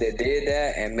probably could have did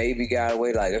that and maybe got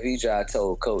away. Like if he tried to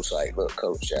told coach, like, look,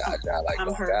 coach, I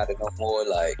don't got it no more.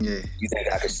 Like, you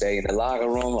think I could stay in the locker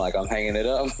room? Like I'm hanging it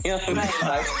up. You know what I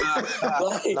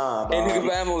mean? And nigga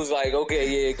Bama was like, okay,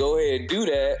 yeah, go ahead and do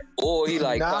that. Or he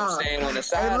I'm staying on the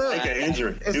side. Take an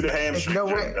injury. Do the hamstring.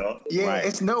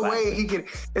 It's no way he could.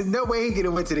 There's no way he could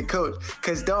have went to the coach.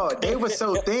 Cause dog, they were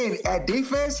so thin at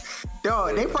defense.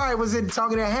 Dog, they probably was in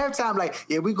talking at halftime like,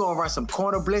 yeah, we gonna run some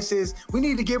corner blitzes. We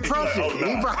need to get pressure.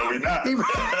 Everybody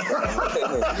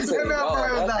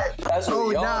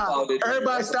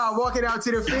started walking out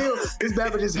to the field. This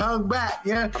Bama just hung back.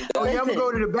 Yeah. I'm gonna go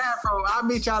to the bathroom. I'll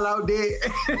meet y'all out there.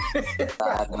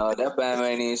 No, that Bama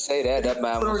ain't even say that. That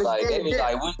Bama was like, they was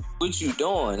like, what you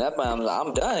doing? That Bama was like,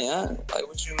 I'm done, huh? Like,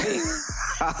 what you mean?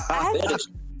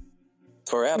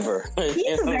 Forever.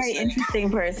 He's a very interesting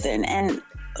person, and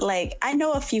I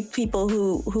know a few people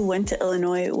who went to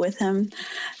Illinois with him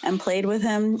and played with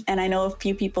him, and I know a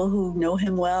few people who know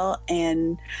him well,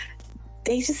 and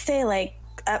they just say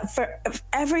for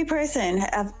every person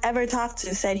I've ever talked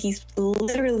to said he's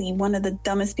literally one of the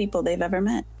dumbest people they've ever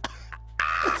met.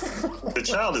 The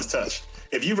child is touched.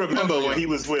 If you remember when he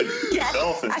was with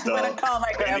Dolphins, I want to call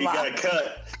my grandma. And he got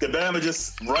cut, the Bama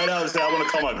just right out and said, I want to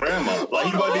call my grandma. Like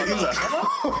he was like,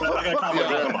 I got to call my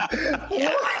grandma.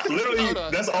 Literally,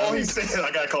 that's all he said.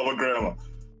 I got to call my grandma.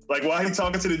 Like while he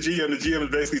talking to the GM is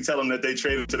basically telling him that they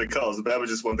traded him to the Cubs. The Bama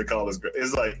just wanted to call his grandma.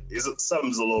 It's like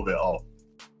something's a little bit off.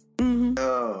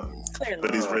 Clearly.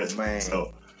 But he's rich, man.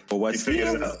 So he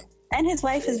figured it out. And his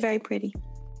wife is very pretty.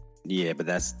 Yeah, but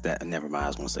that. Never mind. I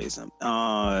was going to say something.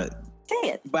 Say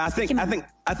it. But I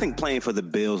think playing for the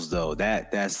Bills though,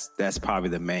 that's probably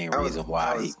the main reason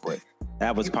why he quit.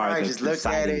 That was probably the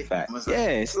deciding fact.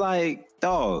 It's like,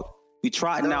 dog, we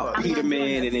trotting out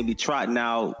Peterman and then we trotting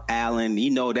out Allen. You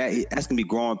know that's gonna be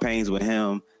growing pains with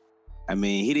him. I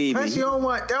mean, he didn't even. You don't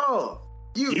want dog.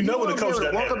 You know when the coach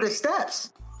got walk up the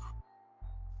steps.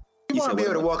 You want to be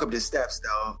able to walk up the steps,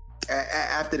 though,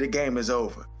 after the game is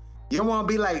over. You don't want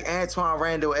to be like Antoine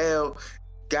Randall L.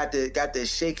 Got the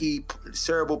shaky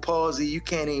cerebral palsy. You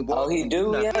can't even walk. Oh, he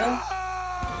do, yeah.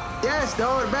 Yes,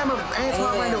 dog. Remember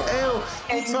Antoine Randall L.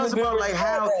 He talks about like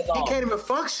how he can't even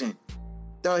function.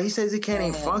 Dog, he says he can't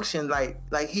even function. Like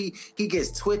he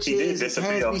gets twitches. His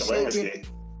hands be shaking.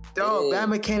 Dog,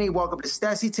 Bama can't even walk up the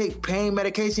steps. He take pain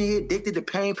medication. He addicted to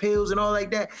pain pills and all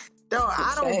like that. Dog,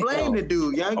 I don't blame the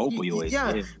dude, young.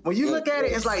 Young. When you look at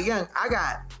it, it's like, young.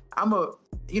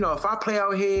 If I play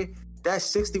out here, that's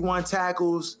 61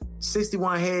 tackles,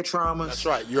 61 head traumas. That's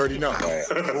right. You already know.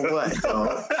 For what,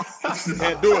 dog?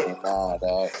 Can't do it. Nah,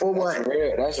 dog. For what?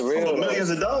 That's real. For millions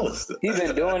of dollars. He's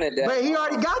been doing it. But he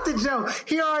already got the jump.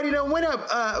 He already done went up.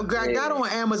 Got on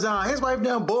Amazon. His wife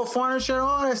done bought furniture and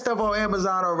all that stuff on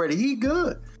Amazon already. He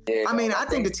good. Yeah, I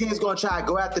think the team's gonna try to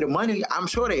go after the money. I'm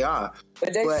sure they are.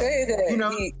 But they say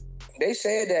that they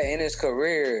said that in his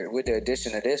career, with the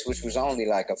addition of this, which was only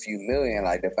like a few million,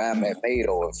 like the Bama had made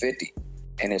over 50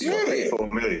 in his career.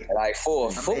 4 million. Like for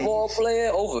a football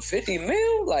player, over 50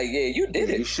 mil, like you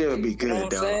did it. You should be good,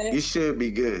 dog. You should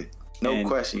be good. No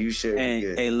question, you should be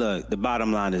good. Hey, look, the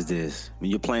bottom line is this. When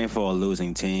you're playing for a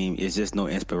losing team, it's just no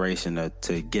inspiration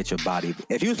to get your body.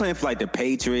 If he was playing for like the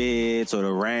Patriots or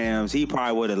the Rams, he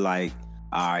probably would have like,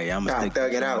 all right, I'm gonna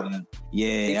thug it out.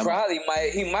 Yeah,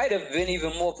 He might have been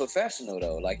even more professional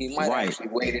though. Like he might have actually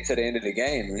waited to the end of the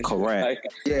game. Correct.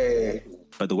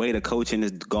 But the way the coaching is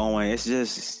going,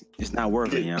 it's not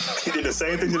worth it. You know? He did the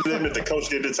same thing to them that the coach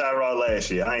did to Tyrod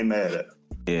last year. I ain't mad at it.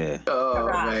 Yeah. Oh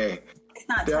man. It's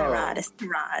not Tyrod. It's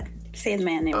Tyrod. Say the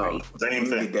man name right. Same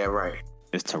thing. Get that right.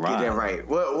 It's Tyrod. Get that right.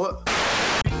 What?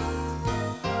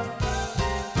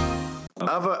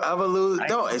 Other lose?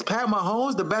 Is Pat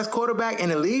Mahomes the best quarterback in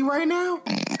the league right now?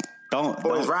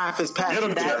 Or is Ryan Fitzpatrick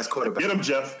the best quarterback? Get him,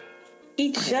 Jeff.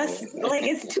 He just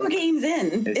it's 2 games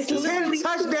in. It's literally 10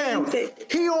 touchdowns.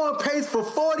 He on pace for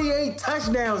 48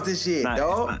 touchdowns this year,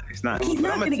 dog. It's not. He's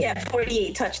not going to get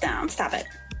 48 touchdowns. Stop it.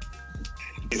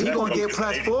 He's going to get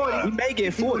plus 40. He may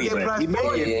get 40. He may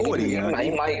get 40. He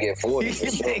might get 40.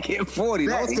 He may get 40.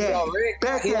 He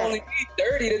only need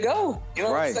 30 to go. You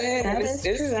know what I'm saying? That is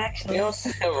true, actually. You know what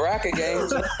I'm saying? Rocket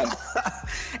games.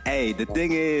 Hey, the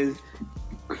thing is,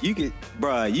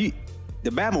 the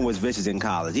Bama was vicious in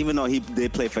college, even though he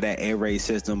did play for that air raid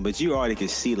system. But you already could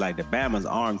see like the Bama's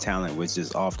arm talent was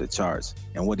just off the charts,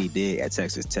 and what he did at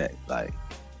Texas Tech, like.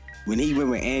 When he went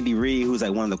with Andy Reid, who's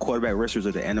like one of the quarterback wrestlers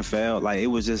of the NFL, like it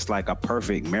was just like a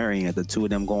perfect marrying of the two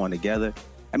of them going together.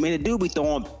 I mean, the dude be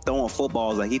throwing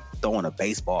footballs like he throwing a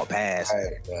baseball pass.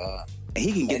 And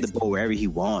he can get the ball wherever he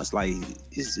wants. Like,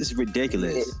 it's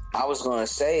ridiculous. I was going to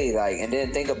say, like, and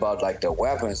then think about, like, the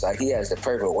weapons. Like, he has the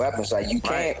perfect weapons. Like, you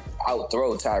can't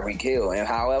outthrow Tyreek Hill. And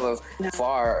however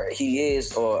far he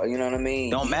is, or, you know what I mean?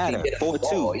 Don't matter.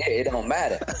 4-2. Yeah, it don't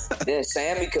matter. Then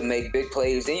Sammy can make big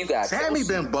plays. Then you got Sammy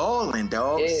been balling,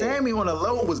 dog. Yeah. Sammy on the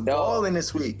low was balling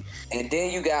this week. And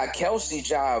then you got Kelsey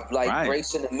job, like,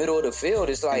 breaks in the middle of the field.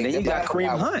 It's like... And then you got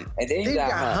Kareem Hunt. And then you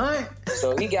got Hunt.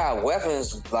 So he got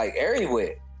weapons, like, everywhere.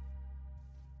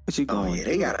 What you going? Oh yeah,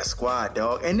 they got a squad,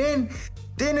 dog. And then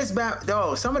it's about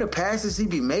dog. Some of the passes he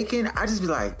be making, I just be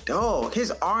like, dog,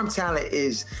 his arm talent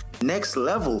is next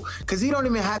level. Cause he don't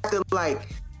even have to like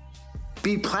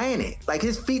be playing it. Like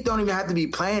his feet don't even have to be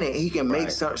playing it. He can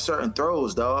make certain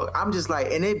throws, dog. I'm just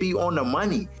like, and it be on the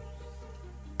money.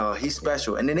 He's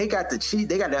special. And then they got the cheat.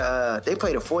 They got the they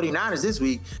play the 49ers this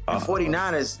week. And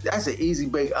 49ers, that's an easy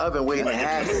bake oven waiting to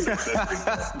happen.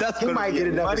 He might get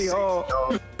enough money.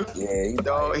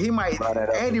 He might.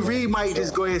 Andy Reid might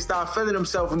just go ahead and start feeling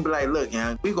himself and be like, look,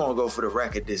 young, we're gonna go for the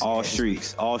record this all game.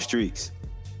 All streaks.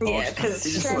 Yeah, because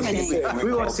Sherman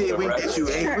we're gonna see if we can get you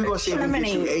 8. We're gonna see if we can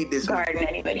get you 8 this week. Guarding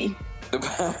anybody.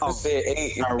 Said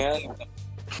 8.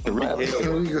 Go ahead,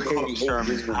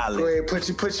 put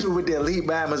you with the elite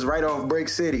Bamas right off Break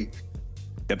City.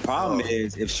 The problem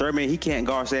is if Sherman he can't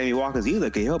guard Sammy Watkins either,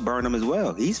 because he'll burn him as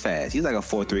well. He's fast. He's like a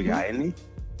 4-3 guy, isn't he?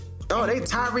 Oh, they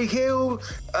Tyreek Hill,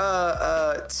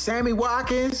 Sammy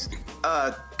Watkins,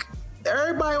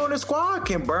 everybody on the squad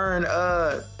can burn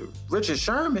Richard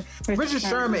Sherman. Richard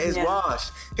Sherman is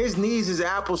washed. His knees is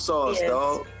applesauce,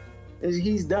 dog.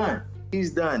 He's done.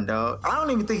 He's done, dog. I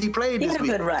don't even think he played this week. He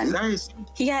had a good run.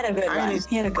 He had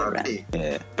a good run.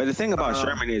 Yeah. But the thing about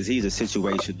Sherman is he's a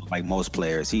situation like most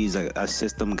players. He's a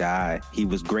system guy. He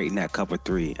was great in that cover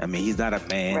 3. I mean, he's not a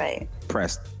man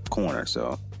pressed corner,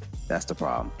 so that's the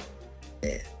problem.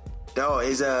 Yeah. Dog,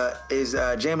 is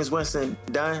Jameis Winston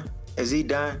done? Is he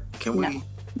done? Can we?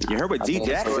 You heard what D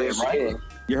Jack said, right?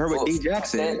 You heard what D-Jack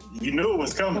said. You knew it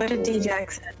was coming. What did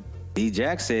D-Jack say?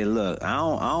 D-Jack said, "Look, I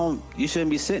don't. You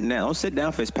shouldn't be sitting there. Don't sit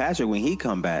down Fitzpatrick when he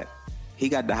come back. He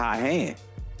got the hot hand."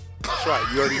 That's right.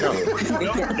 You already know.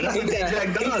 D-Jack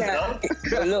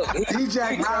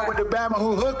D-Jack with the Bama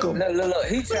who hook him. Look.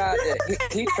 He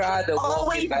tried to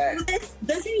walk it back.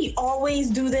 Doesn't he always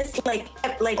do this? Like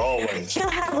always. He'll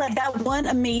have like that one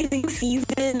amazing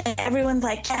season, and everyone's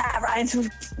like, "Yeah, Ryan's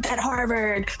at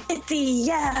Harvard, 50,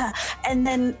 yeah." And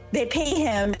then they pay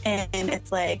him, and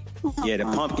it's like, yeah, the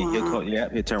pumpkin.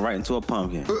 He'll turn right into a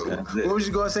pumpkin. What was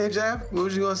you gonna say, Jeff? What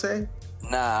was you gonna say?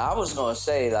 Nah, I was gonna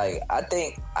say, like, I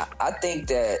think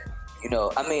that, you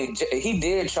know, I mean, he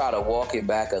did try to walk it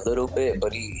back a little bit,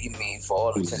 but he for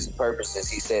all intents and purposes,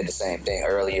 he said the same thing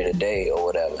earlier today or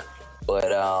whatever.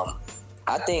 But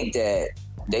I think that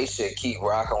they should keep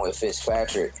rocking with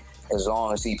Fitzpatrick as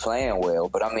long as he playing well.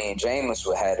 But I mean, Jameis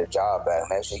would have a job back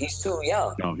next year. He's too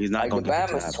young. No, he's not going to get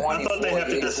the job. I thought they have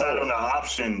to decide on the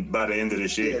option by the end of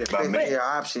this year. Yeah,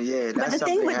 option. Yeah, that's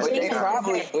something. I bet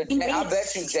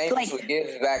you Jameis would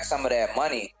give back some of that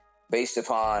money based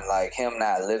upon like him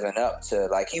not living up to,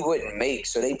 like, he wouldn't make.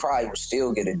 So they probably would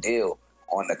still get a deal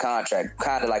on the contract,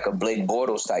 kind of like a Blake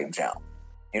Bortles type jump.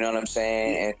 You know what I'm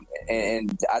saying?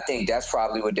 And I think that's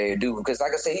probably what they do, because,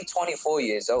 like I said, he's 24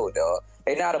 years old, dog.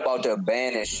 They're not about to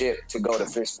abandon ship to go to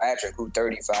Fitzpatrick, who's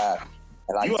 35.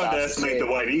 And like, you underestimate the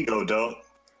white ego, dog.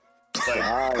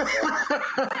 Like,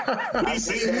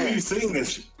 we've seen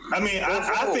this. I mean,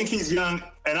 I think he's young,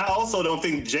 and I also don't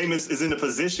think Jameis is in a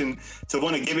position to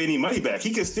want to give any money back.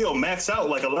 He can still max out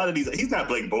like a lot of these. He's not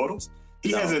Blake Bortles.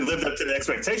 He hasn't lived up to the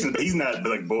expectations, but he's not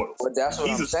Blake Bortles. But that's what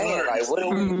I'm saying. Like, what are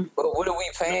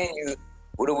we paying you?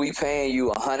 What are we paying you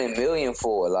 $100 million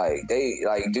for? Like,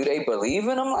 do they believe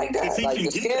in him like that? Like,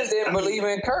 the Skins didn't believe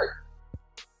in Kirk.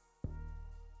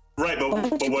 Right, but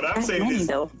what I'm saying is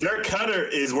Dirk Cutter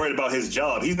is worried about his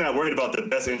job. He's not worried about the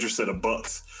best interest of the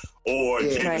Bucs or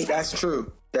Jameis. Right. That's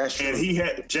true. That's true. And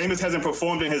Jameis hasn't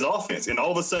performed in his offense, and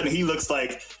all of a sudden he looks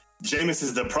like Jameis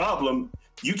is the problem.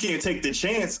 You can't take the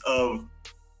chance of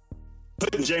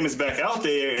putting Jameis back out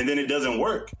there and then it doesn't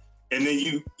work. And then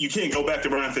you can't go back to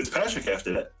Ryan Fitzpatrick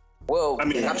after that. Well, I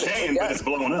mean, you can, but it's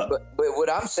blown up. But what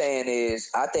I'm saying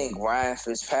is, I think Ryan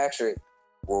Fitzpatrick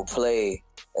will play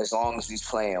as long as he's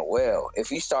playing well. If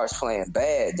he starts playing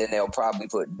bad, then they'll probably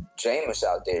put Jameis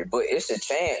out there. But it's a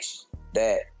chance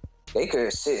that they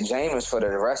could sit Jameis for the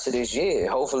rest of this year.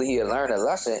 Hopefully he'll learn a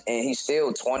lesson, and he's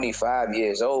still 25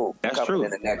 years old. That's true.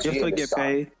 In the next year still get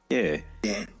paid. Yeah.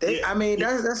 I mean,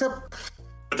 that's a...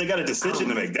 But they got a decision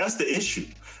to make. That's the issue.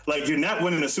 Like, you're not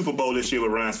winning a Super Bowl this year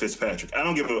with Ryan Fitzpatrick. I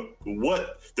don't give a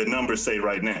what the numbers say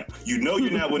right now. You know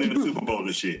you're not winning the Super Bowl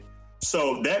this year.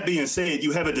 So that being said,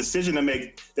 you have a decision to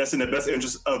make that's in the best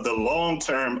interest of the long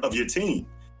term of your team.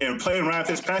 And playing Ryan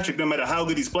Fitzpatrick, no matter how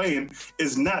good he's playing,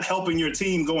 is not helping your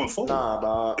team going forward. Nah,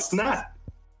 dog. It's not.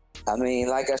 I mean,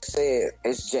 like I said,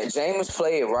 it's Jameis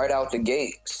played right out the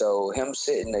gate. So him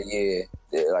sitting a year,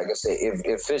 like I said,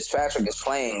 if Fitzpatrick is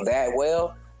playing that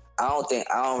well, I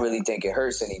don't really think it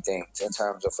hurts anything in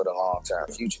terms of for the long term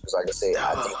future. Because like I said,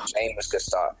 I think Jameis could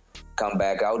come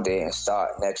back out there and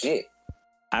start next year.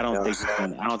 I don't think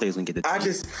he's gonna get the team.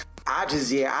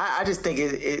 I just think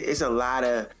it's a lot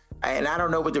of, and I don't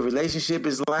know what the relationship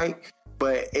is like,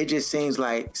 but it just seems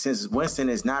like since Winston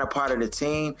is not a part of the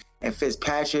team and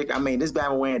Fitzpatrick, I mean, this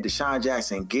Bama wearing Deshaun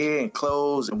Jackson gear and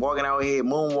clothes and walking out here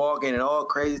moonwalking and all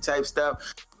crazy type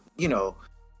stuff, you know,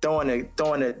 throwing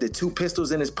the two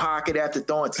pistols in his pocket after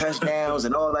throwing touchdowns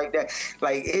and all like that.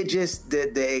 Like, it just,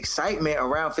 the excitement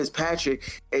around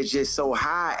Fitzpatrick is just so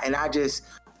high, and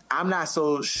I'm not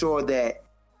so sure that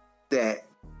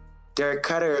Dirk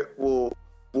Cutter will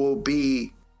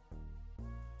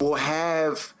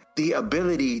have the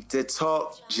ability to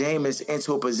talk Jameis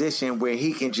into a position where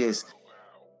he can just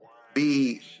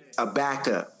be a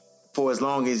backup for as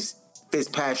long as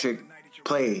Fitzpatrick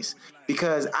plays.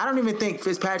 Because I don't even think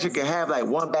Fitzpatrick can have like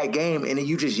one bad game and then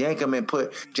you just yank him and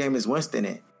put Jameis Winston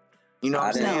in. You know what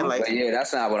I'm saying? Like, yeah,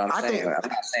 that's not what I'm saying.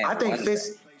 I think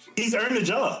he's earned the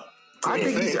job. I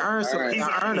think he's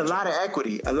earned a lot of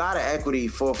equity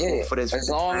for this. As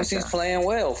long as he's playing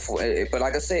well. But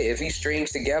like I said, if he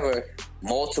strings together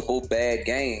multiple bad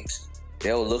games,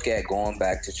 they'll look at going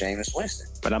back to Jameis Winston.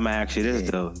 But I'm gonna ask you this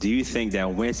though: do you think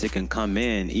that Winston can come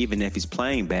in even if he's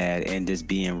playing bad and just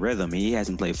be in rhythm? He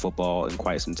hasn't played football in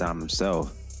quite some time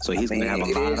himself, so he's gonna have a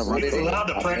lot of runs. He's allowed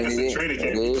to practice in training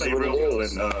camp. He played real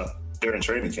well during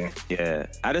training camp. Yeah,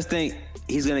 I just think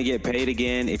he's gonna get paid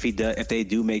again if they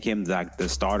do make him like the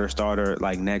starter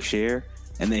like next year,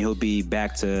 and then he'll be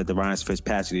back to the Ryan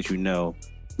Fitzpatrick that you know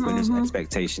when there's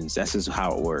expectations. That's just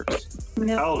how it works.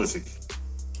 Yep. How old is he?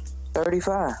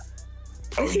 35.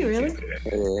 Is he really?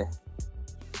 Yeah.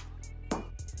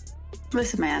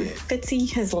 Listen, man,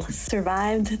 Fitzy has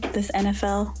survived this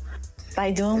NFL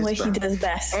by doing what he does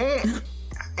best. And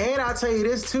I'll tell you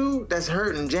this too, that's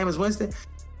hurting Jameis Winston.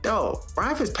 Yo,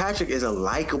 Ryan Fitzpatrick is a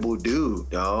likable dude,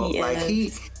 dog. Yes. Like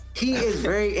he is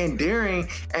very endearing,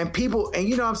 and people, and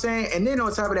you know what I'm saying. And then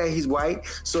on top of that, he's white,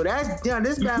 so that's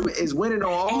this man is winning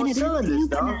on all cylinders,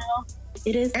 dog.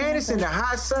 It is, and it's in the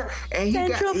hot sun, and he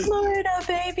Central Florida,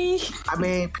 baby. I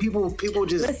mean, people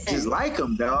just like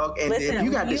him, dog. And if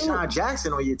you got Deshaun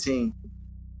Jackson on your team.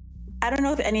 I don't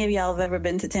know if any of y'all have ever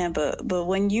been to Tampa, but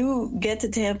when you get to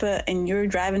Tampa and you're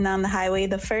driving down the highway,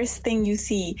 the first thing you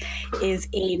see is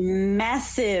a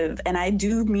massive, and I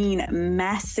do mean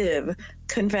massive,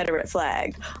 Confederate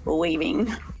flag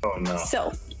waving. Oh, no.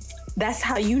 So that's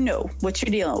how you know what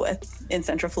you're dealing with in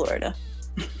Central Florida.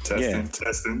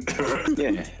 Testing.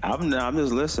 Yeah, I'm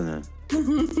just listening.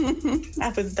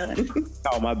 I was done.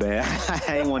 Oh, my bad.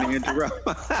 I didn't want to interrupt.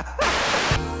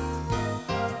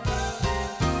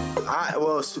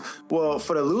 Well,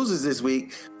 for the losers this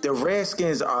week, the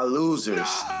Redskins are losers.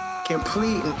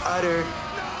 Complete and utter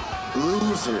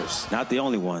losers. Not the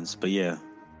only ones, but yeah.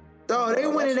 Dog, they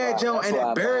went in that joint and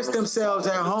embarrassed themselves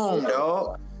at home,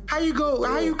 dog. How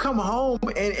you come home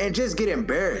and just get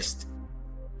embarrassed?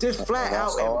 Just flat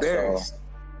out embarrassed.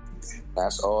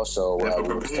 That's also why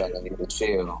we was telling you to chill.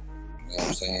 You know what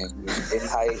I'm saying? In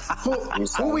height.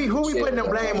 Who we putting the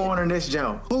blame on in this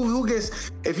jump? Who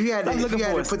gets? If you had to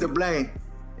put the blame,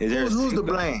 who's the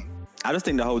blame? I just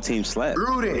think the whole team slept.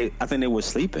 Gruden. I think they were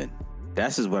sleeping.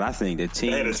 That's just what I think. The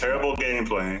team They had a terrible game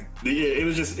plan. Yeah,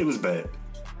 it was bad.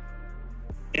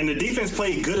 And the defense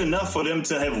played good enough for them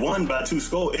to have won by 2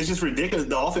 scores. It's just ridiculous.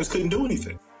 The offense couldn't do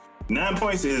anything. 9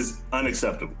 points is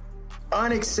unacceptable.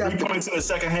 3 points in the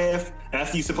second half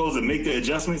after you're supposed to make the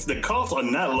adjustments. The Colts are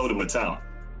not loaded with talent.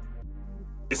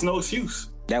 It's no excuse.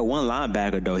 That one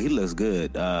linebacker, though, he looks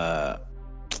good.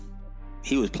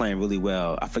 He was playing really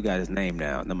well. I forgot his name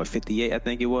now. Number 58, I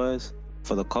think it was,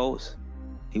 for the Colts.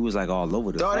 He was like all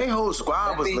over the place. Their whole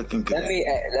squad was looking good.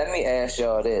 Let me ask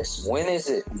y'all this. When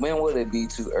would it be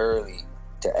too early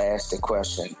to ask the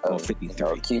question of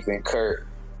keeping Kurt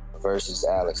versus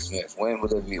Alex Smith? When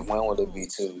would it be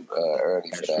too early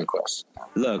for that question?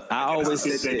 Look, I always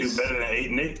say they do better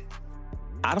than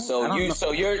 8-8.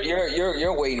 So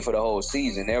you're waiting for the whole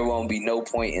season. There won't be no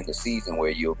point in the season where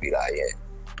you'll be like,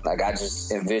 like I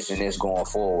just envision this going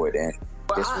forward. And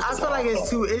I feel like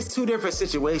it's two different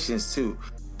situations too,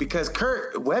 because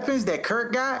weapons that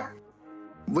Kirk got,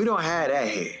 we don't have that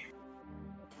here.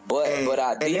 But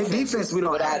our defense we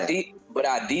don't have. But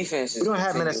our defense is we don't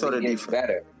have Minnesota defense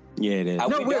better. Yeah, it is.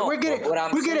 No, we're getting better.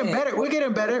 We're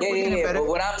getting better. But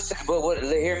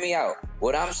hear me out.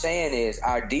 What I'm saying is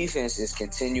our defense is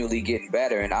continually getting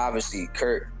better, and obviously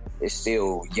Kurt is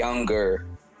still younger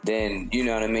than, you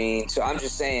know what I mean? So I'm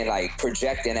just saying, like,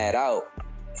 projecting that out,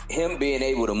 him being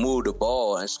able to move the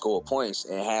ball and score points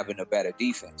and having a better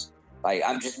defense. Like,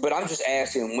 I'm just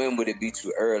asking, when would it be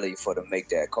too early for to make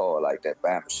that call, like that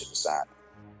Bama should have signed?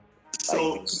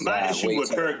 So my issue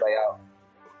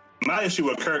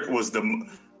with Kirk was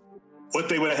what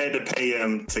they would have had to pay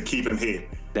him to keep him here.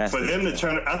 For them to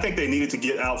turn, I think they needed to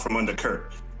get out from under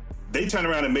Kirk. They turned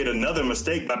around and made another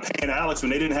mistake by paying Alex when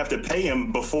they didn't have to pay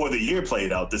him before the year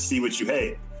played out to see what you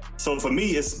had. So for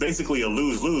me, it's basically a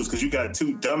lose-lose because you got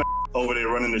 2 dumb over there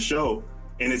running the show,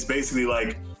 and it's basically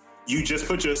like you just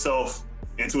put yourself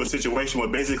into a situation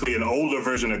with basically an older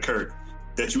version of Kirk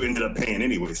that you ended up paying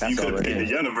anyway. So you could have paid the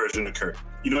younger version of Kirk.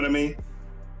 You know what I mean?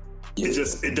 Yeah.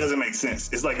 It doesn't make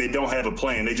sense. It's like they don't have a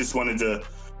plan. They just wanted to.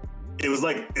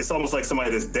 It's almost like somebody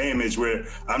that's damaged where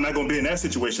I'm not going to be in that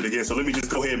situation again. So let me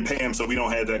just go ahead and pay him so we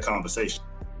don't have that conversation.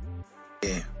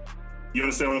 Yeah. You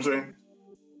understand what I'm saying?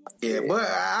 Yeah, but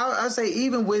I'll say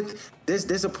even with this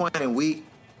disappointing week,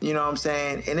 you know what I'm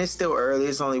saying? And it's still early.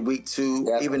 It's only week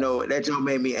 2, even though that joke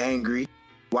made me angry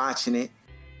watching it.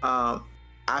 I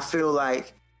feel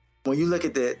like when you look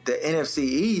at the NFC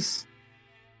East,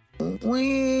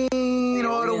 we ain't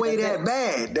all the way that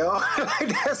bad, dog.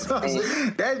 That's what I'm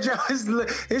saying. That joke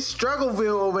it's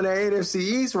Struggleville over the NFC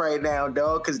East right now,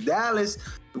 dog. Because Dallas,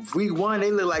 week 1, they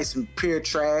look like some pure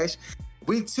trash.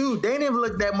 Week 2, they didn't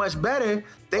look that much better.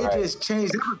 They just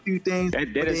changed up a few things.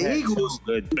 The Eagles,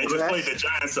 they just played the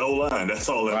Giants O-line. That's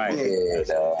all that was.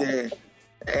 Yeah.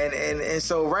 And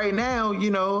so right now,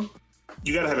 you know,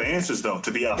 you gotta have answers though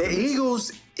to be optimistic.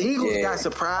 The Eagles got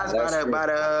surprised by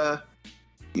the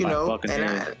you know,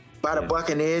 by the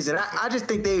Buccaneers, and I just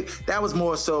think that was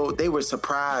more so they were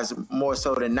surprised more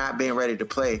so than not being ready to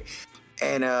play.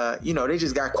 And they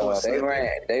just got caught. They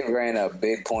ran up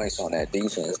big points on that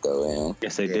defense, though. Man.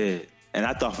 Yes, they did. And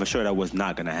I thought for sure that was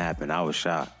not going to happen. I was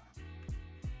shocked.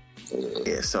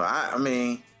 Yeah. So I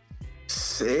mean,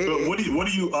 but what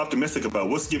are you optimistic about?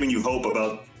 What's giving you hope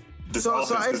about this offense?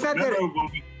 So it's not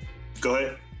that. Go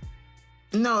ahead.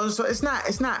 No, so it's not.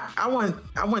 I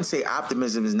wouldn't say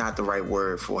optimism is not the right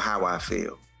word for how I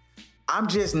feel. I'm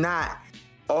just not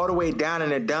all the way down in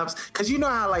the dumps because you know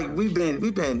how like we've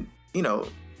been.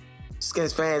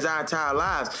 Skins fans our entire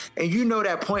lives, and you know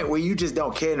that point where you just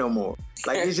don't care no more.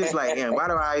 Like it's just like, man, why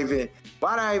do I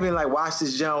even like watch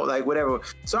this jump, like whatever.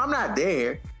 So I'm not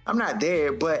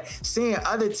there, but seeing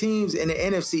other teams in the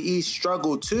NFC East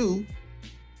struggle too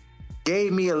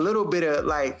gave me a little bit of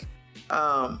like,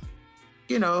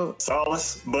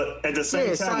 solace. But at the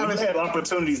same time, when you have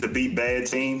opportunities to beat bad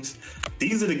teams,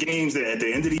 these are the games that at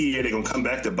the end of the year they're gonna come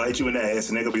back to bite you in the ass,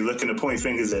 and they're gonna be looking to point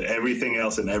fingers at everything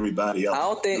else and everybody else. I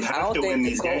don't think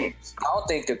games. I don't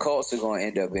think the Colts are gonna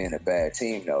end up being a bad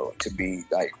team though. To be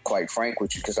like quite frank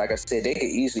with you, because like I said, they could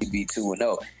easily be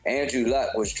 2-0. Andrew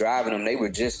Luck was driving them. They were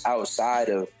just outside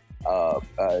of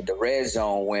the red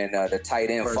zone when the tight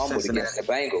end fumbled against the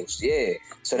Bengals. Yeah,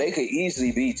 so they could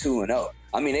easily be 2-0.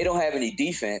 I mean, they don't have any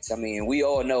defense. I mean, we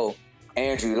all know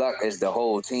Andrew Luck is the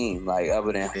whole team, like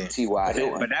other than T.Y.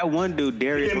 Hilton. But that one dude,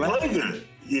 Darius Leonard.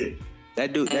 Yeah.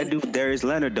 That dude, Darius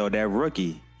Leonard, though, that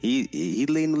rookie, he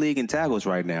leading the league in tackles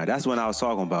right now. That's what I was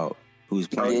talking about. Who's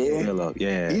playing?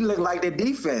 Yeah. He looked like the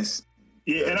defense.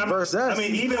 Yeah, and I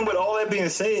mean, even with all that being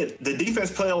said, the defense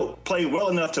played well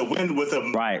enough to win with a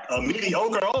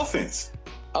mediocre offense.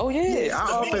 Oh yeah,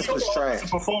 our offense was trash.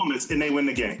 Performance, and they win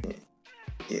the game.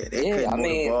 Yeah, I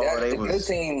mean,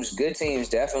 good teams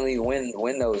definitely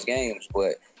win those games,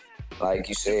 but like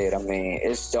you said, I mean,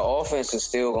 the offense is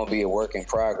still going to be a work in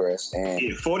progress.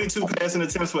 And 42 passing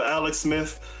attempts for Alex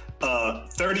Smith.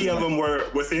 30 of them were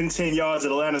within 10 yards of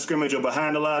the line of scrimmage or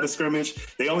behind the line of scrimmage.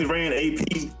 They only ran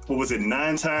AP,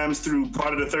 9 times through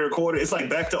part of the third quarter. It's like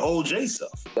back to old J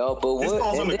stuff. No, but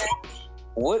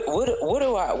what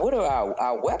are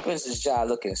our weapons is y'all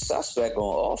looking suspect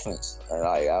on offense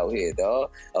like out here,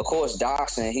 dog. Of course,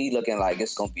 Doxson, he looking like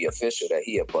it's gonna be official that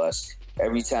he a bust.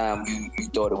 Every time you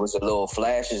thought it was a little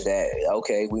flashes that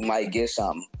okay, we might get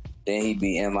something, then he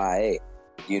be MIA.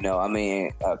 I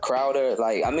mean, Crowder,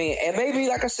 and maybe,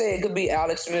 like I said, it could be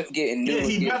Alex Smith getting new. Yeah,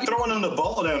 he's not throwing him the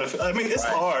ball down. I mean, it's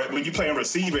hard when you're playing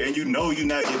receiver and you know you're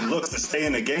not getting looks to stay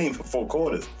in the game for 4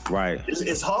 quarters. Right.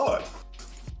 It's hard.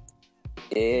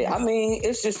 Yeah, I mean,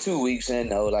 it's just 2 weeks in,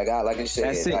 though. Like I said.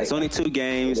 That's it. It's only 2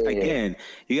 games. Yeah. Again,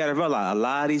 you got to realize a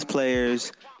lot of these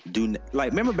players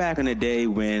remember back in the day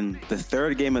when the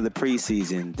third game of the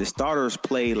preseason, the starters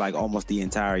played like almost the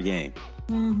entire game.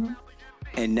 Mm-hmm.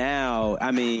 And now,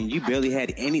 I mean, you barely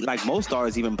had any, like most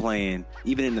stars even playing,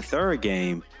 even in the third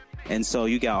game. And so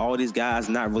you got all these guys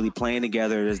not really playing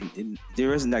together.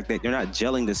 There isn't like that. They're not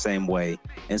gelling the same way.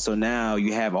 And so now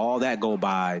you have all that go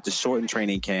by, just shorten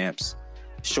training camps,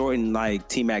 shorten like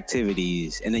team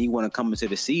activities. And then you want to come into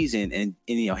the season and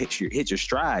hit your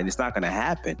stride. It's not going to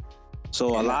happen.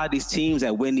 So a lot of these teams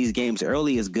that win these games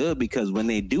early is good because when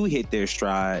they do hit their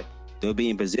stride, they'll be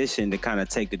in position to kind of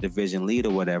take the division lead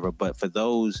or whatever. But for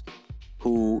those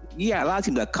who, a lot of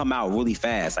teams that come out really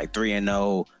fast, like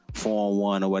 3-0,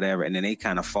 4-1 or whatever, and then they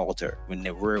kind of falter when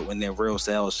their real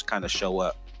selves kind of show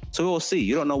up. So we'll see.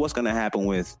 You don't know what's going to happen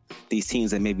with these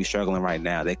teams that may be struggling right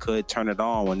now. They could turn it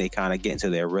on when they kind of get into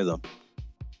their rhythm.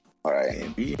 All right.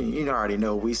 You already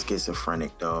know we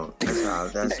schizophrenic, dog. That's how.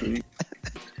 That's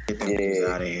get them things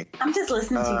out of here. I'm just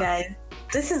listening to you guys.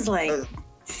 This is like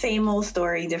same old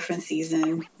story, different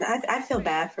season. I feel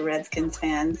bad for Redskins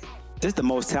fans. This is the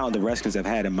most talented Redskins I've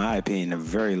had, in my opinion, in a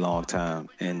very long time.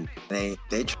 And they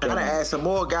trying to add some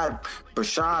more. Got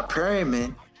Brashad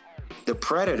Perryman, the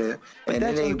Predator, but and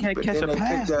then they can't catch a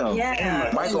pass, though.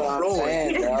 Michael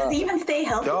Floyd. Does he even stay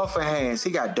healthy? Dolphin hands.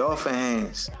 He got dolphin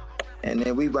hands. And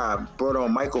then we brought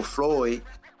on Michael Floyd,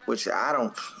 which I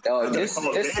don't.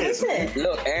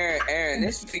 Look, Aaron,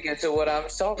 this speaking to what I'm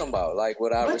talking about, like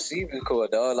with our receiving core,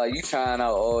 dog. Like you trying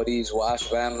out all these wash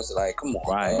bammers, like come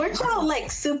on. Right. Weren't y'all like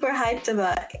super hyped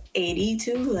about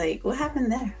 82? Like what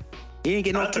happened there? He didn't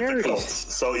get no carries.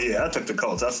 So I took the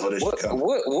Colts. I saw this shit coming.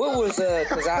 What was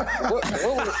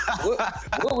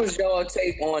what was y'all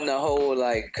take on the whole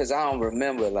like? Because I don't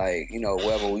remember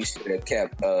whether we should have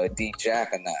kept D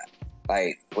Jack or not.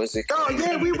 Like, was it? Oh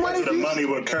yeah, we wanted the money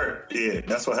with Kurt. Yeah,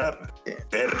 that's what happened. Yeah.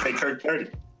 They had to pay Kurt 30.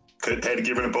 Had to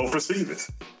get rid of both receivers.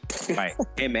 Right.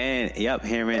 Hey man, yep,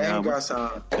 Herman. And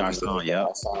Garcon. Yep.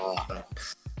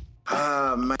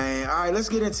 Man. All right, let's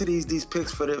get into these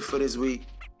picks for this week.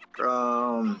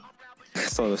 So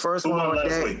the first one on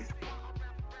deck.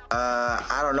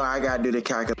 I don't know. I gotta do the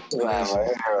calculation.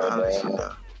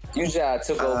 You just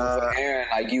took over for Aaron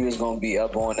like you was gonna be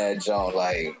up on that joint.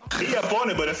 Like he up on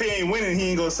it, but if he ain't winning, he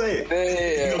ain't gonna say it.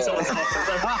 Yeah.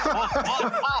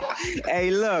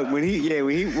 Hey, look, when he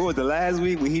what was the last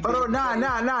week when he?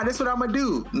 Nah. This is what I'm gonna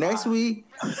do next week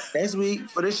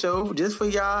for this show, just for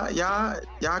y'all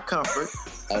comfort.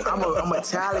 I'm gonna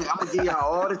tally. I'm gonna give y'all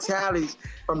all the tallies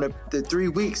from the 3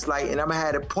 weeks, like, and I'm gonna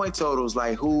have the point totals,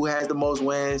 like who has the most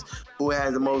wins, who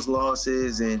has the most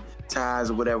losses and ties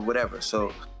or whatever.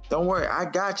 So don't worry, I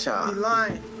got y'all.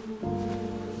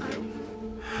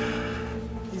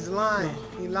 He's lying.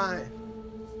 He lying.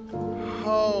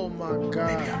 Oh my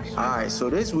gosh. All right, so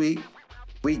this week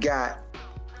we got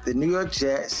the New York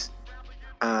Jets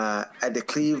at the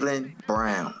Cleveland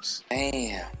Browns.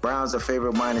 Damn. Browns are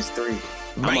favorite -3.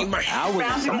 I'm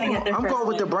going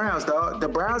with the Browns, dog. The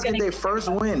Browns get their first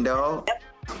win, dog.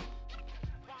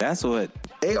 That's what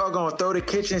they are gonna throw the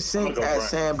kitchen sink at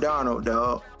Sam Darnold,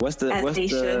 dog. What's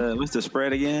the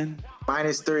spread again?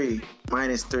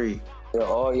 -3. So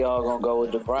all y'all gonna go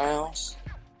with the Browns?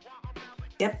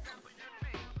 Yep.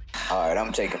 All right,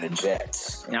 I'm taking the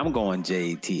Jets. Yeah, I'm going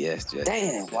JTS Jets.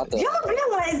 Damn. Y'all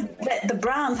realize that the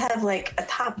Browns have like a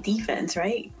top defense,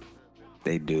 right?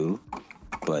 They do,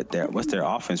 but what's their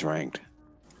offense ranked?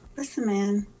 Listen,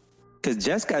 man. Because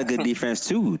Jets got a good defense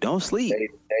too. Don't sleep.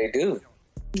 They do.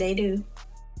 They do.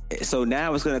 So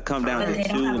now it's going to come down to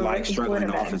two like struggling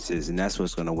offenses, and that's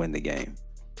what's going to win the game.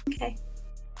 Okay.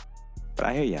 But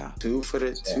I hear y'all. Two for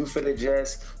the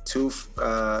Jets.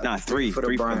 Three for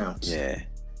the Browns. Yeah.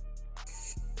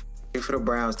 3 for the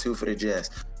Browns, 2 for the Jets.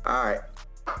 All right.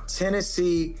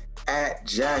 Tennessee at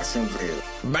Jacksonville.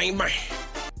 Bang.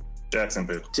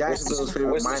 Jacksonville's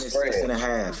favorite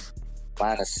 -6.5.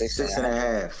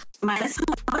 -6.5. Minus how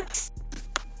much?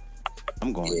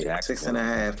 I'm going Jacksonville.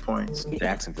 6.5 points.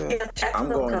 Jacksonville. I'm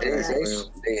going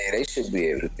Jacksonville. They should be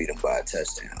able to beat them by a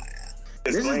touchdown.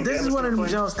 This is one of them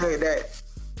jumps that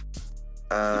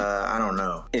I don't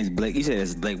know. It's Blake. You said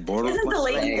it's Blake Bortles. Isn't the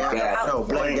lady No,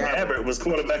 Blaine Gabbert was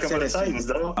quarterbacking for the Titans,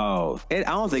 though. Oh, I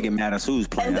don't think it matters who's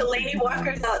playing. And Delaney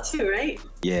Walker's out too, right?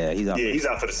 Yeah, he's out. Yeah, he's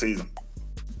out for the season.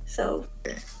 So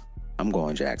I'm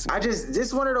going Jackson.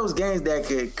 This one of those games that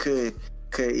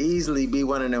could easily be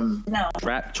one of them. No.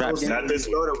 Trap. Not this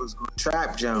one.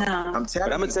 Trap jump. No. I'm telling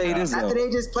But I'm gonna tell you this though. After they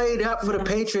just played up for the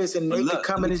Patriots and they could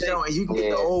come in the show and you can get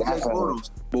the old Blake Bortles.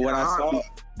 But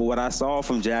what I saw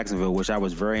from Jacksonville, which I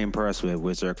was very impressed with,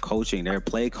 was their coaching. Their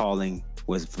play calling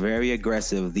was very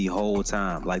aggressive the whole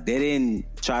time. Like they didn't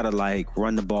try to like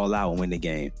run the ball out and win the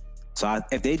game. So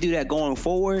if they do that going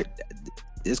forward,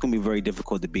 it's gonna be very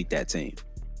difficult to beat that team.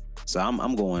 So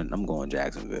I'm going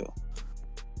Jacksonville.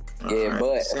 Yeah,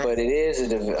 but it is a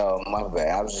division. Oh, my bad.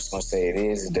 I was just gonna say it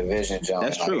is a division jump.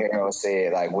 That's like true. Harold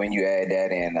said, like when you add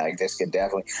that in, like this could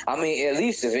definitely. I mean, at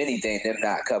least if anything, them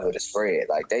not cover the spread.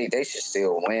 Like they should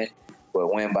still win,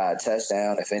 but win by a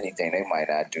touchdown. If anything, they might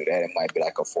not do that. It might be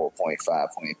like a 4.5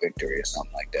 point victory or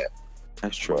something like that.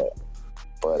 That's true.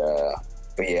 But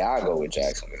yeah, I'll go with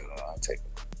Jacksonville. I'll take it.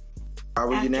 Are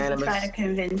we unanimous? Try to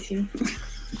convince you.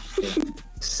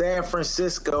 San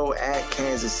Francisco at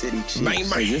Kansas City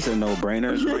Chiefs. Is this a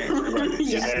no-brainer?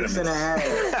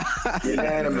 6.5.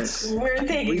 Unanimous. We're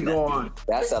taking We going.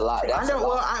 That's a lot. I know.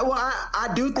 Well, I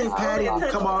do think Patty will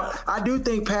come off. I do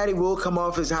think Patty will come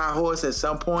off his high horse at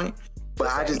some point, but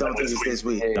I just don't think it's this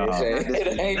week.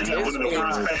 It ain't this week.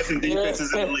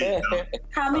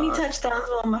 How many touchdowns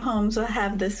will Mahomes will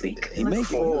have this week? He may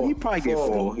 4. He probably get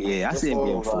 4. Yeah, I see him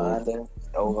getting 4.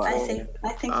 I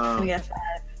think we got 5.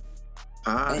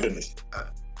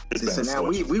 So now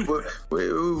we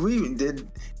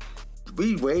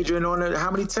wagering on how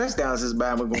many touchdowns this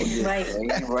Bama going to get. Right.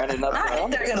 Running up. Not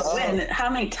if they're going to win. How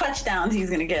many touchdowns he's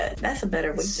going to get. That's a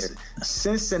better wager.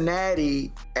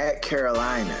 Cincinnati at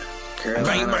Carolina.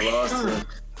 Carolina lost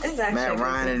to Matt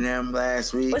Ryan and them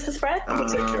last week. What's the spread? I'm going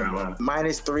to take Carolina.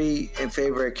 -3 in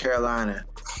favor of Carolina.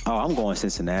 Oh, I'm going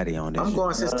Cincinnati on this. I'm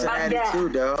going Cincinnati too,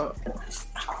 dog.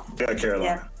 Yeah, Carolina.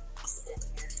 Yeah.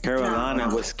 Carolina,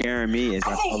 what's scaring me is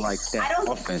I feel like that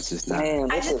offense is not. Man,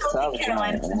 I just don't think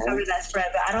Carolina can cover that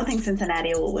spread, but I don't think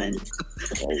Cincinnati will win.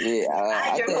 Yeah,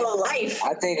 I your whole life.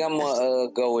 I think I'm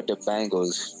gonna go with the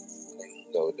Bengals.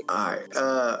 All right,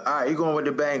 you going with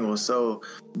the Bengals. So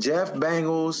Jeff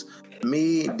Bengals,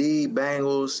 me D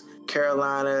Bengals,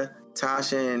 Carolina,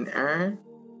 Tasha and Aaron.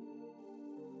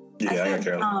 Yeah, I got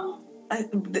Carolina.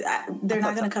 They're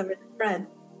not going to cover the spread.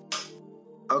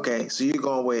 Okay, so you're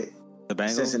going with the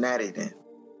Bengals? Cincinnati then?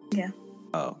 Yeah.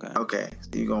 Oh, okay. Okay, so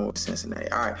you're going with Cincinnati.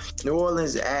 All right, New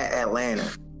Orleans at Atlanta.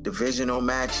 Divisional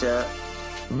matchup.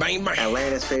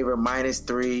 Atlanta's favorite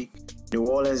 -3. New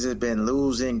Orleans has been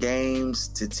losing games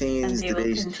to teams. They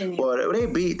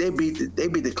beat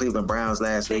the Cleveland Browns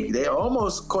last week. They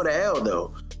almost caught a L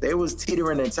though. They was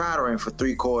teetering and tottering for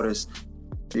 3 quarters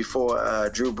before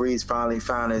Drew Brees finally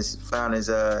found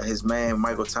his man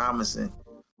Michael Thomas and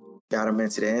got him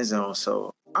into the end zone.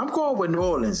 So I'm going with New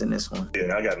Orleans in this one.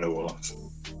 Yeah, I got New Orleans.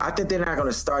 I think they're not going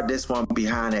to start this one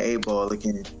behind the 8 ball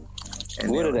again.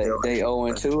 And what are they? They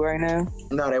 0-2 right now?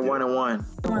 No, they 1-1.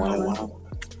 1-1.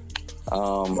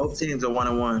 Both teams are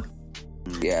 1-1.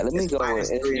 Yeah, let me go with.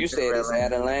 You said it's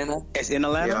at Atlanta. It's in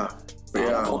Atlanta.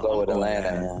 Yeah. I'm gonna go with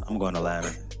Atlanta. I'm going to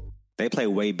Atlanta. They play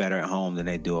way better at home than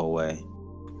they do away.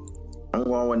 I'm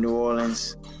going with New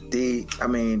Orleans.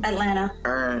 Atlanta.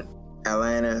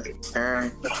 Atlanta.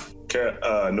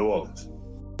 New Orleans.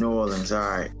 New Orleans. All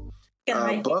right.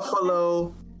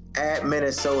 Buffalo at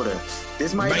Minnesota.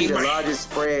 This might be the largest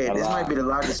spread. This might be the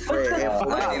largest spread.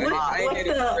 What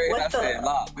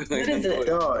is it?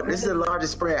 Dog, this is the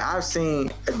largest spread I've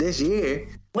seen this year.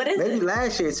 What is Maybe it?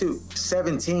 last year too.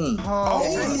 17. Are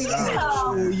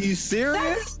you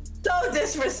serious? So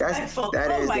disrespectful.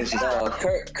 That is disrespectful.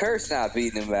 Kurt's not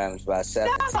beating them Rams by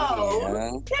 17.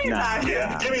 No.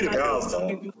 Yeah, give me the Bills,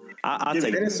 though. I'll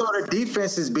take Minnesota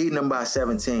defense is beating them by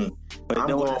 17. But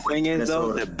the thing is,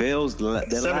 though, the Bills,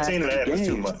 17 and a half is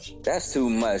too much. That's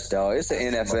too much, dog. It's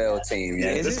an NFL team.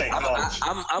 Yeah, this ain't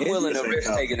I'm willing to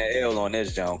risk taking the L on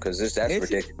this, John, because that's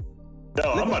ridiculous.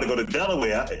 Dog, I'm about to go to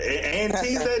Delaware and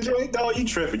tease that joint. Dog, you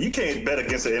tripping. You can't bet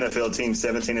against an NFL team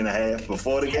 17 and a half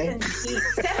before the game.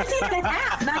 17 and a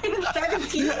half, not even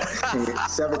 17.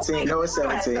 17. No, it's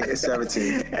 17. It's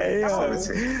 17. Hey,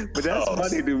 17. But that's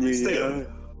funny to me. Still.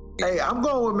 Hey, I'm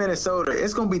going with Minnesota.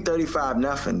 It's going to be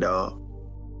 35-0, dog.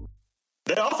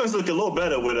 Their offense looked a little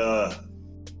better with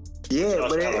Yeah,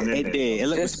 but it did. It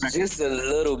looked just a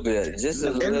little bit. Just a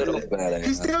little better.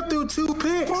 He still threw 2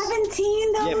 picks.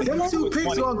 17 though. Yeah, them 2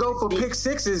 picks gonna go for pick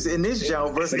sixes in this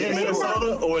jump versus in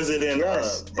Minnesota, or is it in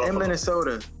in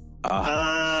Minnesota? All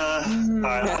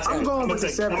right, I'm going with the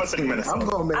 17. I'm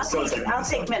going Minnesota. I'll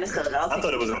take Minnesota. I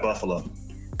thought it was in Buffalo.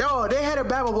 Yo, they had a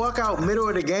Bama walk out middle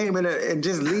of the game and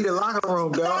just leave the locker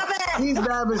room, dog. These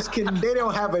Bamas they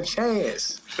don't have a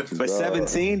chance. But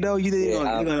 17 though, you're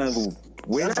gonna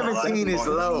win. 17 is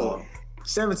low.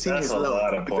 17 is low.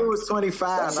 If it was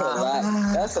 25,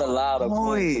 that's a lot of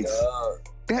points.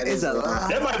 That is a lot.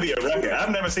 That might be a record. I've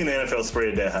never seen the NFL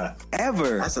spread that high.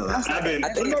 Ever. That's a lot. I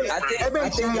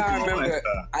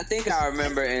think I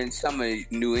remember in some of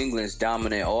New England's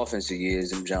dominant offensive years,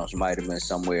 them jumps might have been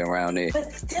somewhere around there.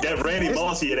 That Randy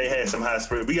Moss year, they had some high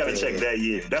spread. We got to check that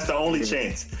year. That's the only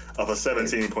chance of a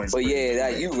 17-point spread. But yeah,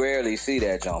 you rarely see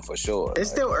that jump for sure. It's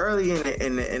still early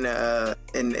in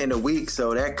the week,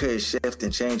 so that could shift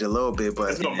and change a little bit.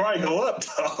 But it's gonna probably go up.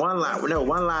 One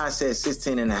line says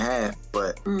 16 and a half,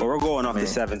 but we're going off to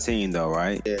 17 though,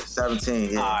 right? Yeah,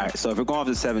 17. Yeah. All right, so if we're going off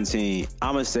to 17,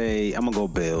 I'm gonna go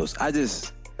Bills.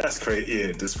 That's crazy.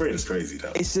 Yeah, the spread is crazy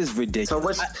though. It's just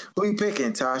ridiculous. So who you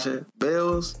picking, Tasha?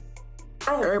 Bills?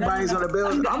 Everybody's on the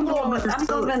Bills. I'm going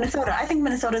Minnesota. I think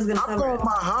Minnesota's going to cover. I'm going with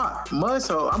my heart.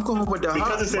 Muscle. I'm going with the heart.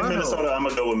 Because it's in Minnesota, I'm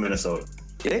going to go with Minnesota.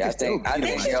 Yeah,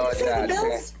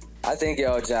 I think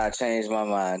y'all job changed my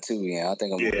mind too, I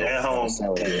think I'm going to go at home. I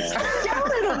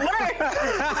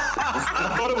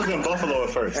thought it was in Buffalo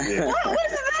at first. Yeah.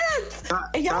 What is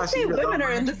that? Y'all say women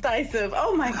are indecisive.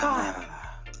 Oh my God.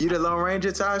 You the Lone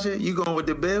Ranger, Tasha? You going with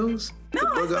the Bills? No,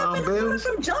 I said Bills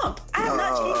from jump. I have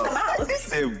not changed them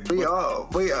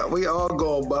out. We all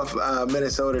go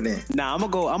Minnesota then. Nah, I'm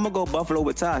gonna go Buffalo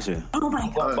with Tasha. Oh my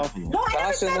God, Buffalo. No,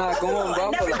 Tasha not going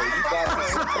Buffalo.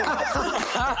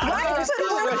 Why are you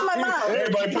putting words in my mouth?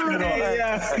 Everybody putting it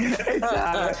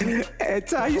on. Hey,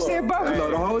 Ty, you said Buffalo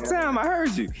the whole time. I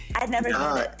heard you. I never did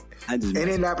it.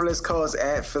 Indianapolis Colts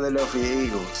at Philadelphia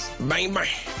Eagles. Bang, bang.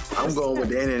 I'm going with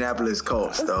the Indianapolis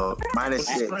Colts, though. -6.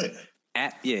 -6.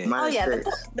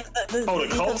 The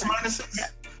Colts -6?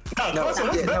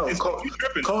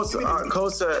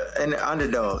 Colts are and the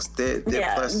underdogs. They're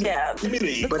plus. Yeah.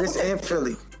 But it's in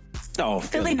Philly. Oh,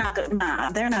 Philly not good.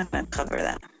 Nah, they're not going to cover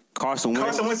that. Carson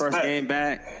Wentz first game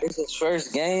back. It's his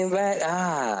first game back.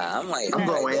 I'm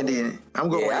going with Andy.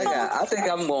 I think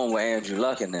I'm going with Andrew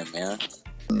Luck in them, man.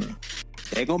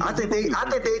 I think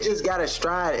they just got a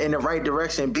stride in the right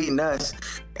direction, beating us,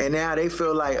 and now they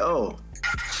feel like, oh,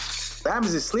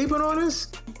 Bama's is sleeping on us.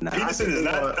 Peterson is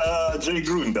not Jay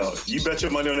Gruden, dog. You bet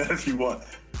your money on that if you want.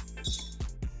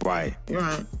 Right. You're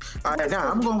right. All right, now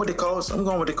I'm going with the Colts. All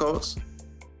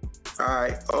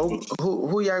right. Oh,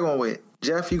 who y'all going with?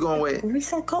 Jeff, you going with? We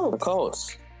said Colts.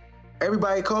 Colts.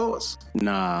 Everybody Colts?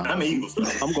 Nah. I'm Eagles.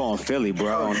 I'm going Philly,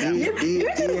 bro. You're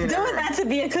just doing that to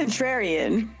be a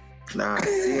contrarian. Nah,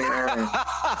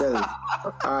 Philly.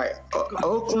 All right.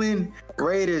 Oakland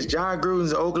Raiders, John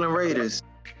Gruden's Oakland Raiders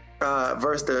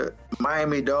versus the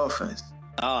Miami Dolphins.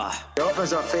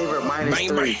 Dolphins are favorite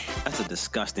 -3. That's a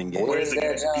disgusting game. Where is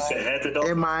that, John?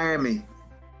 In Miami.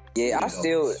 Yeah, I'm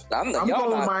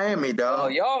going with Miami, dog. Oh,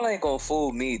 y'all ain't gonna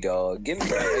fool me, dog. Give me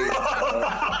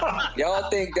that. Y'all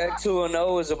think that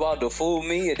 2-0 is about to fool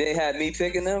me and they had me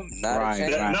picking them? Not a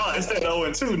chance. No, it's that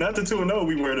 0-2, not the 2-0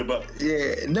 we worried about.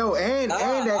 Yeah, no, and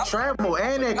that travel,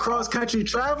 and that cross-country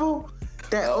travel,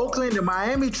 that Oakland to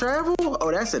Miami travel,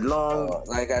 that's a long,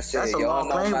 like I said, y'all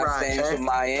know my stance with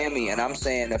Miami, and I'm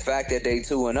saying the fact that they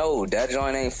 2-0, that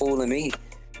joint ain't fooling me.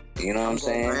 You know what I'm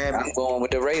saying? Miami. I'm going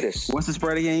with the Raiders. What's the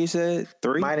spread again? You said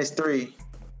 3? -3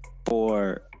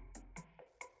 for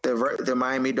the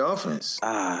Miami Dolphins.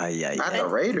 Not the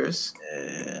Raiders.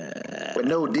 With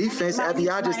no defense. After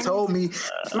y'all just told me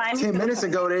 10 minutes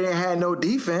ago they didn't have no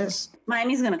defense.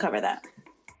 Miami's gonna cover that.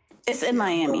 It's in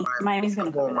Miami. Miami's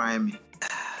gonna cover Miami.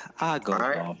 I go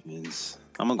Dolphins.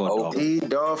 I'm gonna go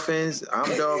Dolphins.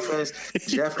 I'm Dolphins.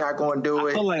 Jeff not gonna do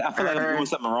it. I feel like I'm doing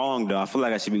something wrong though. I feel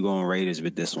like I should be going Raiders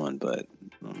with this one, but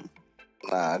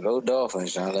nah, go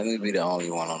Dolphins, John. Let me be the only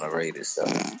one on the Raiders. So.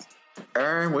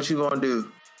 Aaron, what you gonna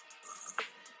do?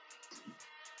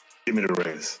 Give me the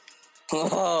Raiders.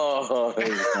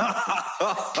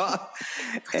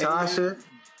 Tasha,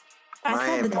 I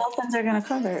said the Dolphins are gonna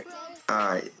cover it. All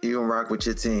right, you gonna rock with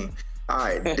your team. All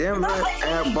right, Denver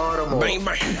at Baltimore.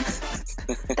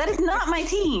 That is not my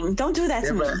team. Don't do that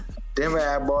to me. Denver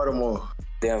at Baltimore.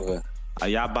 Denver. Are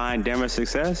y'all buying Denver's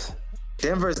success?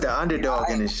 Denver's the underdog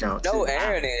in this show. No,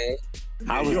 Aaron is.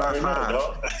 I was by 5.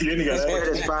 The spread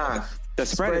is 5. The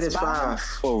spread is 5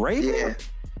 for Ravens. Yeah,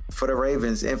 for the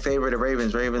Ravens, in favor of the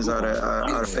Ravens. Ravens are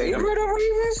the favorite. Favor the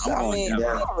Ravens? I mean,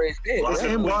 it's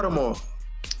in Baltimore.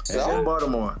 It's in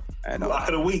Baltimore. Lock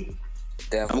of the week.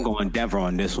 Denver. I'm going Denver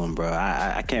on this one, bro.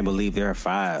 I can't believe they're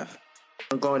 5.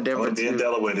 I'm going Denver too. In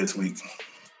Delaware this week.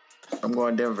 I'm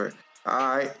going Denver.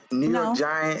 All right, New York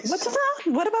Giants.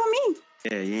 What about me?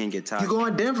 Yeah, you ain't get tired. You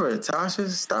going Denver, Tasha?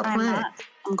 Stop playing. Not.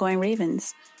 I'm going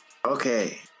Ravens.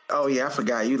 Okay. Oh yeah, I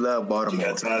forgot you love Baltimore.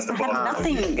 It has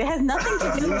nothing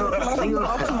to do with loving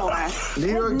Baltimore. New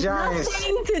York Giants.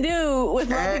 Nothing to do with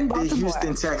loving Baltimore. At the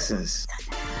Houston Texans.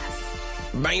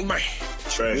 Bang bang.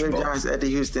 New York Giants at the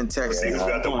Houston Texans.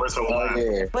 Got the worst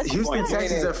line. Houston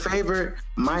Texans are favored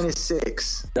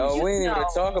 -6. No, we ain't even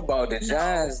talk about the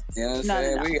Giants. You know what I'm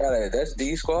saying? No. We gotta. That's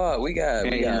D squad. We gotta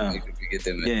make sure we get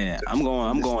them in. Yeah, I'm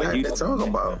going. Houston. Talking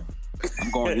about.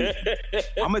 I'm going.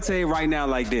 I'm gonna tell you right now,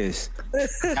 like this.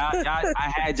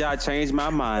 I had y'all change my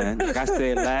mind. Like I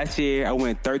said last year, I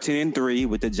went 13-3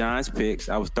 with the Giants picks.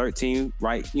 I was 13,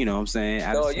 right? You know what I'm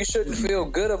saying? No, you shouldn't feel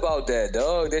good about that,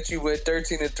 dog. That you went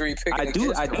 13-3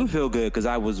 picking. I do feel good because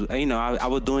I was, I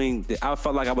was doing. I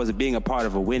felt like I was being a part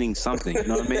of a winning something. You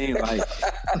know what I mean? Like,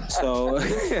 so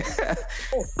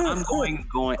I'm going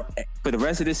for the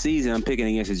rest of the season. I'm picking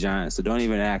against the Giants. So don't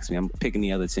even ask me. I'm picking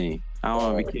the other team. I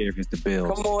don't even care if it's the Bills.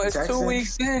 Come on, it's Texans. 2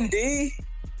 weeks in, D.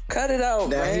 Cut it out,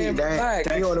 man.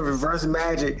 He on the reverse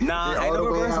magic. Nah, all the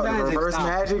way out. The reverse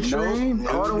magic train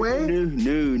all the way.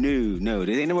 No.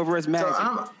 There ain't no reverse magic.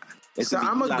 So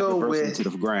I'm gonna go with to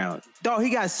the ground. Dog, he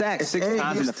got sacked 6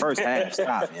 times in the first half.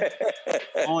 Stop, man.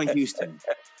 On Houston.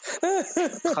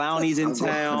 Clowney's in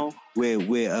town with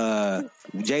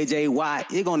JJ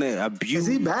Watt. You're gonna abuse. Is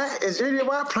he back? Is JJ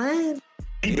Watt playing?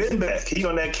 He been back. He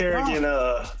on that Kerrigan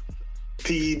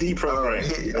PED program.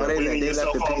 They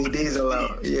left the PEDs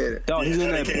alone. Yeah. Dog, he's in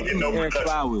that Eric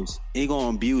Flowers. He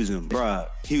gonna abuse him, bro.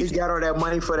 He got all that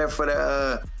money for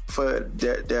the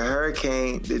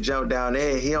hurricane to jump down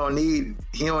there. He don't need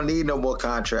no more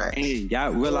contract. Hey,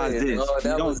 y'all realize this.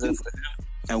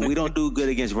 And we don't do good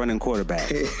against running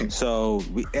quarterbacks. So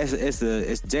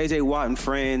it's JJ Watt and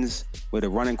friends with a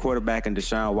running quarterback and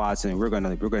Deshaun Watson. We're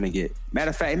gonna get. Matter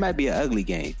of fact, it might be an ugly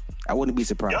game. I wouldn't be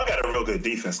surprised. Y'all got a real good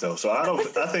defense though, so I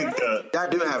think y'all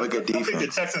do have a good defense. I think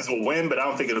the Texans will win, but I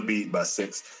don't think it'll be by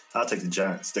 6. I'll take the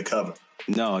Giants to cover.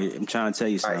 No, I'm trying to tell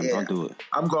you something. Don't do it.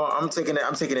 I'm taking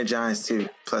the Giants too,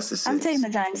 plus the 6. I'm taking the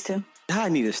Giants too. I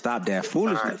need to stop that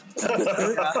foolishness.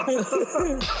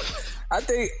 I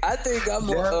think I'm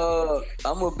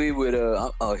gonna be with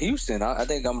Houston. I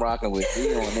think I'm rocking with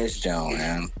D on this, John,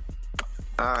 man.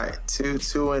 All right,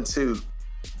 2-2.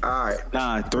 All right,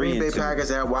 3 Green Bay 2.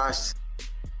 Packers at Washington.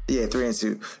 Yeah,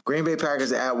 3-2. Green Bay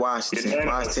Packers are at Washington.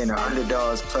 Washington are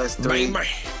underdogs +3.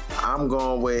 I'm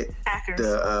going with Packers.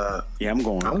 I'm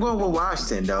going with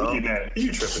Washington, dog.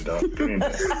 You tripping, dog?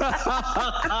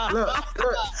 Look,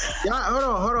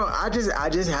 y'all. Hold on. I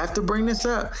just have to bring this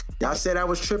up. Y'all said I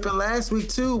was tripping last week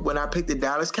too when I picked the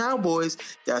Dallas Cowboys.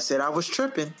 Y'all said I was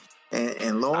tripping,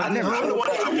 and lo and behold,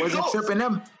 I wasn't tripping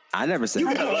them. I never said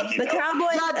The that.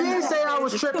 Cowboys. Y'all did say I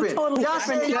was tripping. Totally Y'all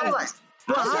said y'all like.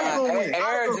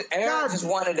 Aaron just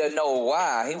wanted to know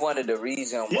why. He wanted the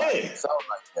reason why he felt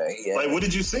like that. Yeah. Like, what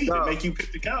did you see to make you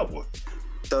pick the Cowboys?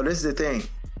 So this is the thing.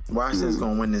 Washington's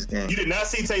gonna win this game. You did not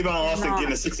see Tavon Austin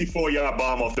getting a 64-yard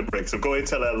bomb off the brick. So go ahead and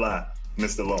tell that lie,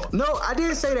 Mr. Law. No, I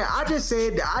didn't say that. I just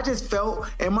said that I just felt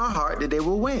in my heart that they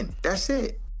will win. That's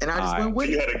it. And I just went with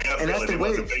you it. Had a gut and that's the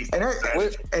way.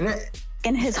 And that.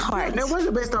 In his heart. That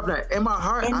wasn't based off that. In my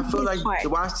heart, I feel like the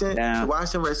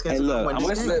Washington Redskins will win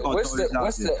this game. What's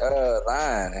the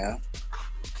line now?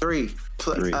 3.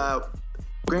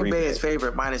 Green Bay is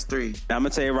favorite -3. Now, I'm gonna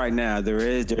tell you right now,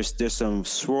 there's some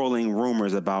swirling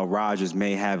rumors about Rodgers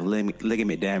may have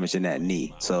ligament damage in that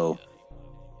knee. So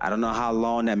I don't know how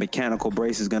long that mechanical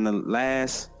brace is gonna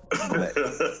last. But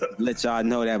let y'all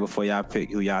know that before y'all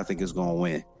pick who y'all think is gonna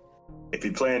win. If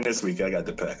he's playing this week, I got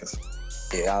the Packers.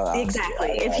 Yeah,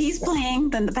 exactly. If he's playing,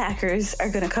 then the Packers are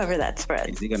going to cover that spread.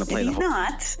 Is he going to play? If he's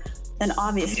not, then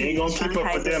obviously you ain't going to keep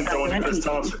up with them throwing to Chris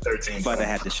Thompson 13. But they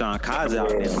had Deshaun Kaiser out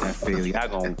there in that field. Y'all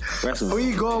going to wrestle. Who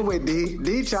you going with, D?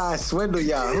 D trying to swindle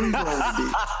y'all. Who you going with,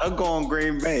 D? I'm going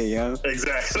Green Bay, yo.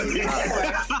 Exactly. All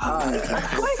right.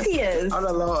 Of course he is. I'm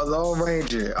a Lone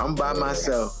Ranger. I'm by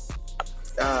myself.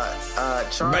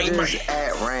 Chargers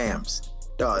at Rams.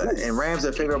 And Rams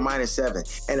are favorite -7.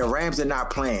 And the Rams are not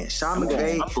playing. Sean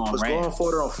McVay was going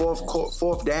for it on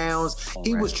fourth downs.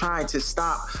 He was trying to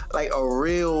stop like a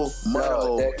real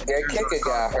mud. Their kicker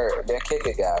got hurt. Man.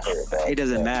 It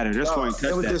doesn't matter. They're scoring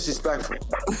touchdowns. It was disrespectful.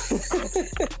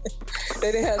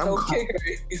 They didn't have no kicker.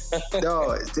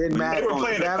 No, it didn't matter. They were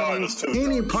playing the Cardinals too. He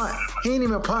didn't even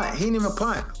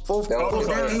punt. Fourth down,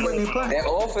 he wasn't even punt. That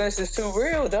offense is too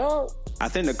real, dog. I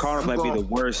think the Cardinals might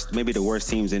be the worst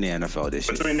teams in the NFL this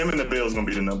year. Between them and the Bills, gonna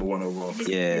be the number 1 overall.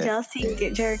 Yeah. Did y'all see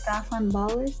get Jared Goff on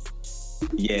Ballers?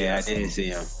 Yeah, I did see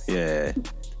him. Yeah.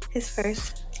 His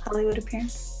first Hollywood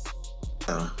appearance.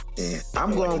 Yeah.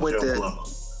 I'm going with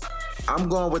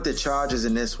the Chargers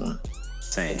in this one.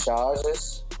 Same.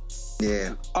 Chargers?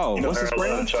 Yeah. Oh,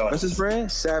 what's his spread?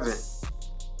 7.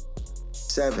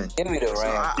 Give me the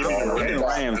Rams. Give me the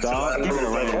Rams, dog. Give me the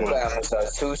Rams. The Rams are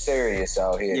too serious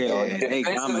out here, dog. They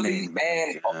dominating.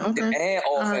 And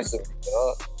offensively,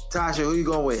 dog. Tasha, who you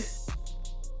going with?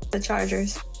 The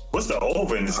Chargers. What's the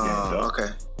over in this game, dog?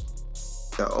 Okay.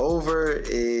 The over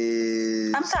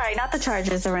is. I'm sorry, not the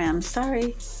Chargers, the Rams.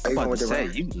 Sorry. Are you going with the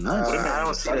Rams? I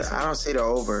don't see the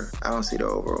over. I don't see the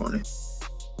over on it.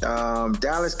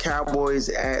 Dallas Cowboys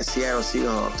at Seattle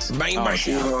Seahawks.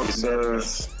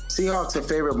 Seahawks are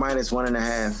favorite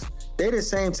 -1.5. They're the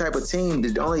same type of team.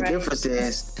 The only difference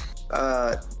is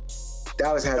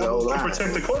Dallas has an O-line.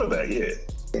 Protect the quarterback, yeah.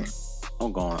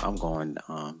 I'm going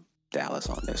Dallas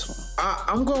on this one.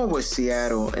 I'm going with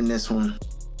Seattle in this one.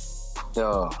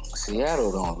 Yo,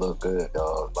 Seattle don't look good,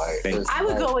 dog. I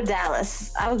would go with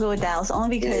Dallas.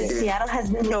 Only because Seattle has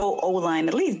no O-line.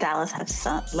 At least Dallas has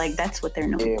some. Like, that's what they're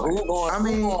known for. Who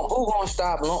going to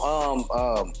stop?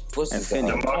 What's his name?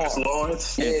 DeMarcus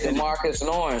Lawrence. Yeah, DeMarcus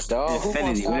Lawrence, dog.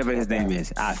 Infinity, whatever his name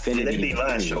is. Infinity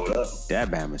line showed up.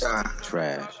 That Bama's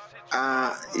trash.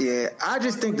 Yeah, I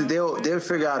just think that they'll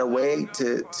figure out a way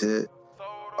to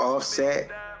offset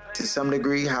to some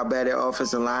degree how bad their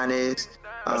offensive line is.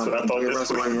 That's what I thought.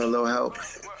 Russell a little help.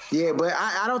 Yeah, but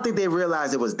I don't think they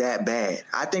realized it was that bad.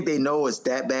 I think they know it's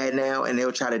that bad now, and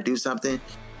they'll try to do something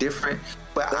different.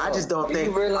 But I just don't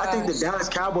think. I think the Dallas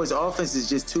Cowboys offense is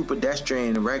just too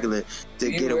pedestrian and regular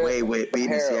to get away with beating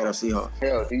the Seattle Seahawks.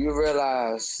 Hell, do you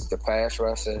realize the pass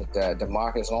rusher that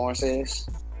DeMarcus Lawrence is?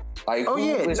 Like,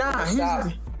 who's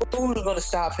going to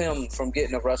stop him from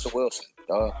getting a Russell Wilson?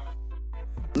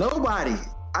 Nobody.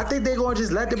 I think they're going to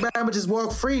just let the Bama just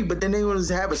walk free, but then they're going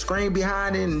to have a screen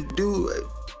behind and do,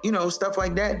 stuff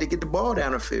like that to get the ball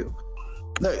down the field.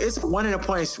 Look, it's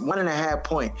 1.5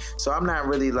 point. So I'm not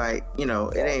really like, it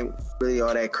ain't really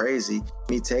all that crazy.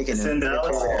 Me taking it. It's in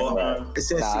Seattle.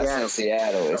 It's in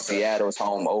Seattle. It's Seattle's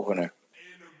home opener.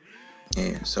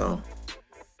 Yeah, so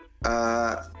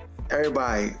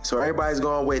everybody's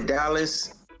going with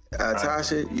Dallas.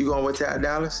 Tasha, you going with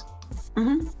Dallas?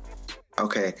 Mm-hmm.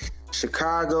 Okay.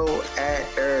 Chicago at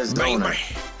Arizona.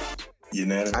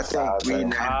 Unanimous. I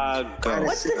think Chicago.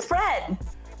 What's the spread?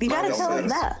 You gotta tell us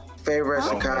that. Favorite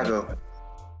Chicago.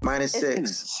 -6.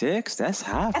 6? That's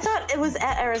high. I thought it was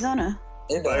at Arizona.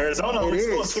 Arizona only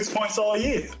scored 6 points all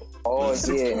year. Oh,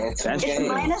 yeah. It's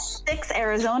 -6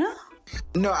 Arizona?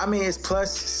 No, I mean, it's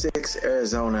 +6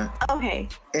 Arizona. Okay.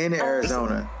 In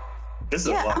Arizona. This is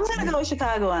I'm going to go with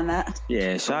Chicago on that.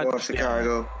 Yeah,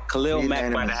 Chicago. Khalil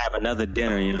Mack might have another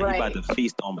dinner. You know, he's about to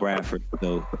feast on Bradford.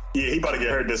 So. Yeah, he about to get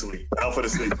hurt this week. Out for the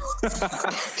season.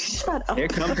 Shut up. Here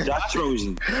comes Josh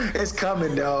Rosen. It's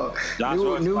coming, dog.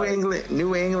 New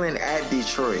England at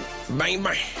Detroit. Bang,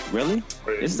 bang. Really?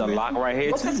 This is a lock right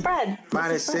here. What's the spread?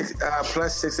 -6,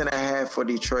 +6.5 for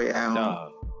Detroit at home. No.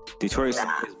 Detroit is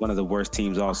one of the worst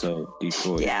teams also.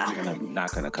 Detroit. Yeah. I'm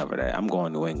not going to cover that. I'm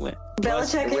going New England.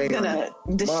 Belichick is going to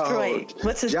destroy.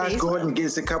 What's his Josh face? Gordon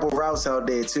gets a couple routes out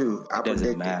there, too. I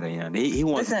doesn't matter, He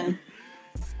wants... Listen.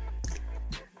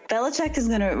 Belichick is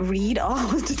going to read all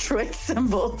of Detroit's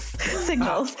signals.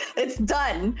 It's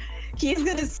done. He's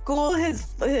going to school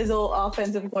his old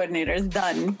offensive coordinator. It's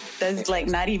done. There's like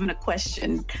not even a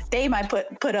question. They might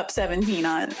put up 17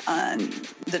 on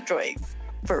Detroit.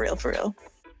 For real.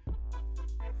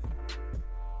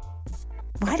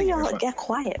 Why do y'all get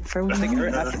quiet for one? I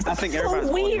think everybody's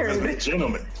so weird.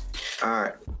 Gentlemen. All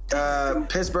right.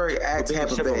 Pittsburgh at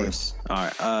Tampa Bay. All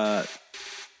right.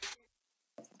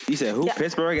 You said who? Yeah.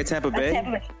 Pittsburgh at Tampa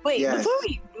Bay? Wait, yes.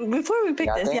 before we pick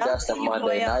this, I think that's the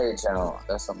Monday night channel.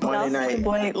 That's the Monday night.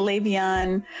 Boy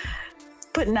Le'Veon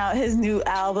putting out his new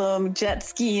album, jet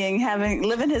skiing,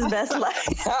 living his best life.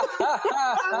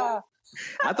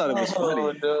 I thought it was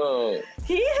funny. No.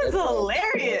 He is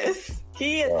hilarious.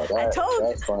 He is. I told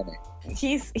that's funny.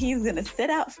 He's gonna sit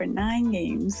out for 9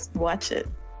 games. Watch it.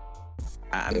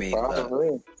 I mean,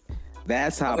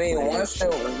 that's how. I mean, once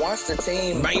the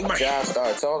team Josh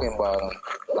started talking about him,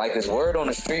 like his word on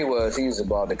the street was he was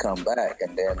about to come back,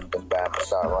 and then the Bama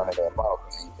started running their mouth.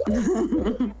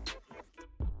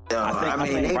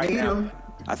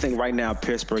 I think right now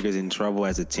Pittsburgh is in trouble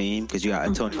as a team because you got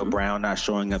Antonio Brown not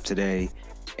showing up today,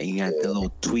 and you got the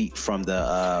little tweet from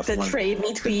the trade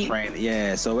me tweet.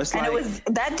 Yeah, so it's and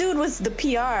that dude was the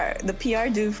PR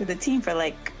dude for the team for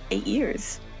like 8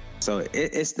 years. So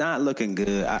it's not looking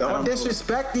good. Don't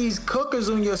disrespect these cookers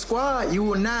on your squad.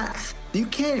 You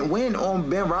can't win on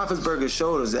Ben Roethlisberger's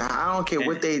shoulders. I don't care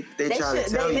what they try to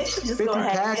tell you. 50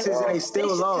 passes and they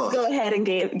still lost. Go ahead and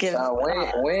give. When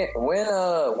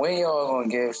y'all gonna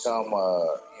give some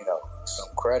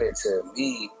credit to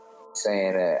me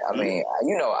saying that? I mean,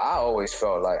 I always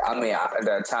felt like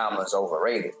that Tomlin's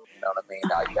overrated. You know what I mean?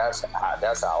 Like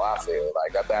that's how I feel.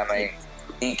 Like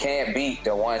he can't beat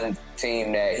the one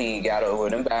team that he got over.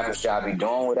 Them Bama's job be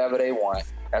doing whatever they want.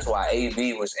 That's why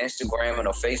AB was Instagramming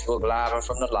or Facebook living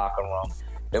from the locker room.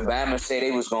 The Bama said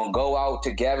they was going to go out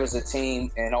together as a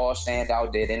team and all stand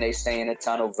out there. Then they stay in the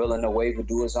tunnel. Villanueva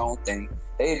do his own thing.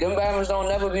 Them Bamas don't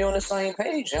never be on the same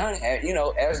page, huh? You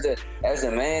know, as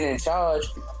the man in charge,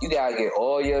 you got to get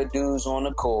all your dudes on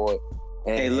the court.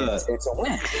 And it's a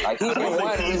win. Like, I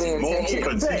don't think he's more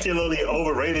particularly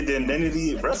overrated than any of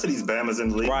the rest of these Bamas in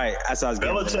the league. Right.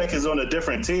 Belichick is on a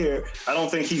different tier. I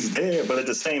don't think he's there, but at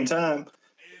the same time,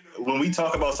 when we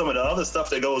talk about some of the other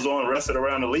stuff that goes on rested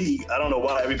around the league, I don't know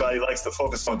why everybody likes to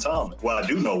focus on Tomlin. Well, I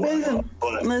do know why.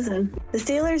 Listen, the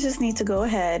Steelers just need to go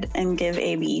ahead and give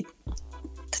AB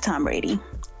to Tom Brady.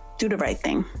 Do the right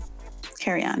thing.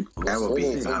 Carry on. That would be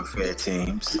unfair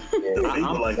teams.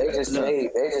 Yeah, they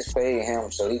just paid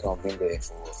him, so he's gonna be there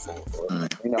for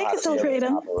they can still trade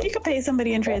him. You can pay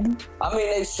somebody and trade them. I mean,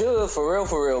 they should for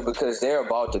real, because they're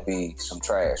about to be some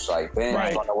trash. Like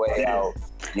Ben's on the way out.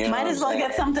 Might as well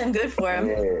get something good for him.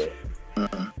 Yeah.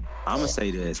 I'm gonna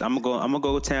say this. I'm gonna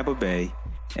go with Tampa Bay,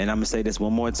 and I'm gonna say this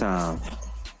one more time.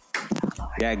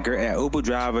 That Uber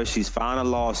driver, she's filing a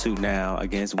lawsuit now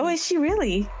against. Oh, is she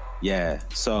really? Yeah,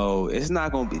 so it's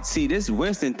not going to be... See, this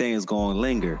Winston thing is going to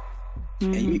linger.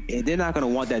 Mm-hmm. And they're not going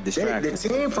to want that distraction. The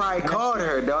team probably called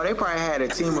her, dog. They probably had a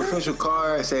team official call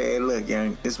her and say, hey, look,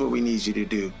 young, this is what we need you to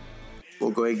do. We'll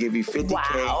go ahead and give you $50K.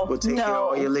 Wow. We'll take care of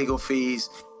all your legal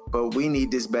fees. But we need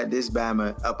this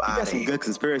Bama up out of here. You got some good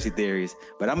conspiracy theories.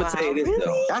 But I'm going to tell you this,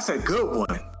 though. That's a good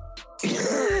one.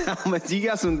 You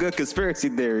got some good conspiracy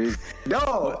theories.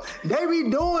 No, they be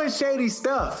doing shady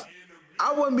stuff.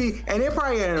 I wouldn't be, and they're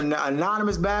probably an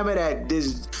anonymous Bama that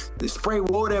just spray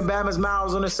water in Bama's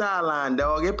mouths on the sideline,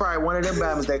 dog. It's probably one of them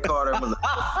Bamas that called her.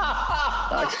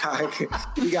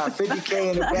 We got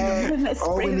 $50K in the bag.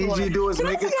 All we need you to do is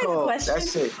make a call.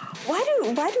 That's it. Why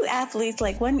do athletes,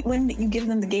 like when you give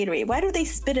them the Gatorade, why do they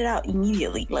spit it out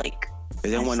immediately? Like, they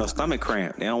don't want no stomach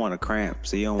cramp. They don't want to cramp.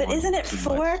 So you don't. But isn't it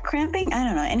for cramping? I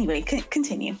don't know. Anyway,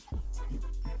 continue.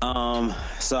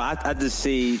 So I just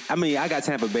see. I mean, I got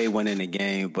Tampa Bay winning the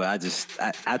game, but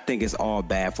I think it's all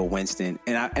bad for Winston.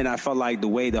 And I felt like the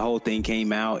way the whole thing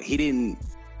came out, he didn't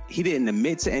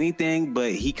admit to anything,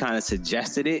 but he kind of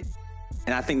suggested it.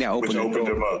 And I think that opened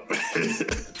him up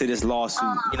to this lawsuit.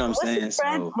 You know what I'm saying?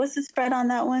 So, what's the spread on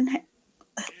that one?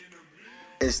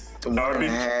 It's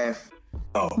 1.5.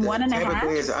 Oh, 1.5. Tampa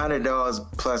Bay is underdogs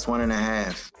plus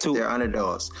 1.5. They're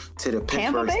underdogs to the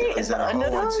Pittsburgh Steelers that are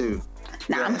 0-2.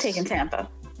 Nah, I'm taking Tampa.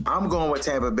 I'm going with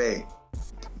Tampa Bay.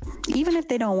 Even if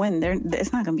they don't win,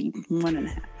 it's not going to be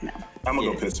 1.5. No. I'm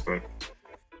going to go Pittsburgh.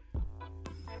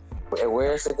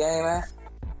 Where's the game at?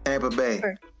 Tampa Bay.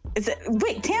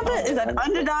 Wait, Tampa is an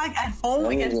underdog at home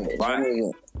against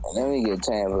Pittsburgh? Let me get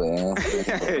Tampa.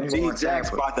 G Jack's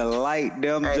about to light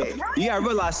them. Hey. You got to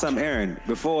realize something, Aaron,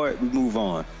 before we move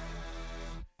on.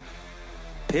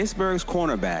 Pittsburgh's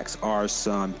cornerbacks are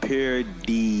some pure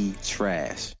D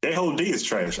trash. Their whole D is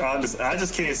trash. I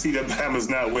just can't see that Bama's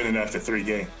not winning after 3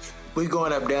 games. We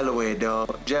going up Delaware,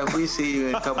 dog. Jeff, we see you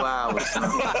in a couple hours.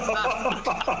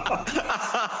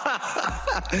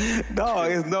 Dog,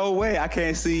 there's no way I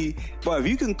can't see. But if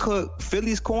you can cook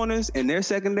Philly's corners and their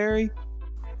secondary,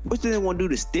 what do they want to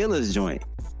do to Steelers joint?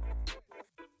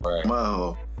 Right.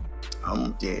 Mo.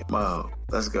 Mo.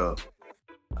 Let's go.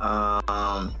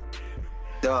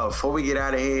 Dog, before we get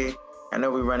out of here, I know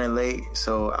we're running late,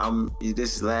 so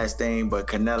this is last thing, but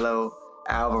Canelo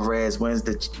Alvarez wins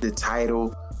the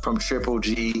title from Triple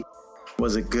G.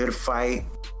 Was a good fight,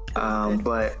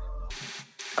 but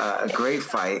a great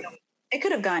fight. It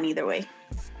could have gone either way.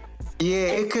 Yeah,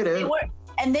 it could have.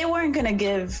 And they weren't going to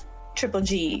give Triple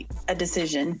G a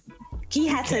decision. He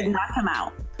had to knock him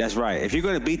out. That's right. If you're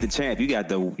going to beat the champ, you got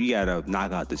to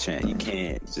knock out the champ. You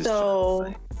can't just.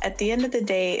 So at the end of the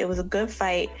day, it was a good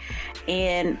fight,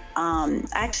 and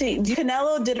actually,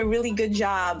 Canelo did a really good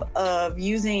job of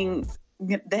using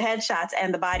the headshots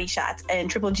and the body shots, and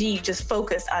Triple G just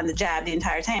focused on the jab the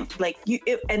entire time.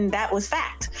 And that was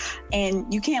fact.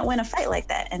 And you can't win a fight like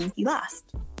that, and he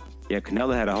lost. Yeah,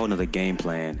 Canelo had a whole nother game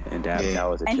plan, and that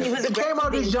was. And he was aggressive. Came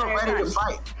out this jump ready to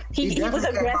fight. He was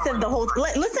aggressive the whole.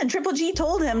 Listen, Triple G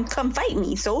told him, "Come fight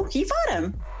me," so he fought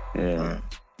him. Yeah.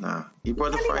 Nah, he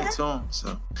brought the fight to him.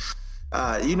 So,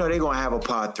 they're gonna have a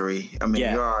part 3. I mean,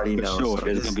 you already know. Sure, so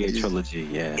there's gonna be a trilogy.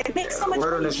 Yeah. It makes so much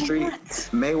word on the street.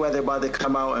 Mayweather about to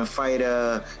come out and fight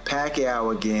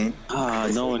Pacquiao again.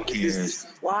 No one cares.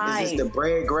 Why? Is this the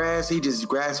bread grass? He just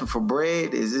grasping for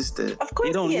bread? Is this the? Of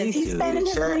course he is. He's spending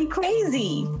his money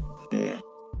crazy. Yeah.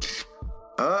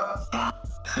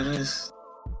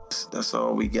 That's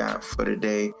all we got for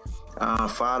today.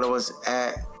 Follow us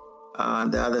at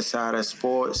the other side of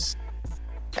sports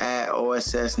at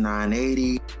OSS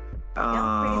 980.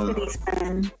 For these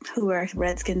men who are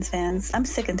Redskins fans. I'm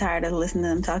sick and tired of listening to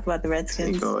them talk about the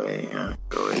Redskins. Go ahead.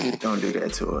 Don't do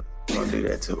that to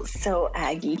her. So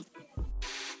Aggie.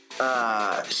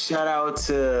 Shout out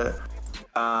to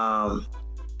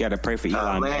gotta pray for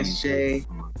Elon. Lance J.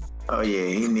 Oh yeah,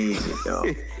 he needs it though.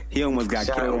 He almost got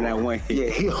killed in that one hit. Yeah,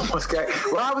 he almost got.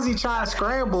 Why was he trying to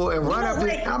scramble and run up?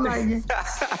 I'm like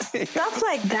stuff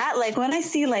like that. Like when I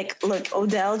see look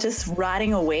Odell just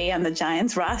rotting away on the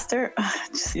Giants roster,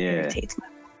 just irritates my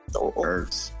soul.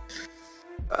 Hurts.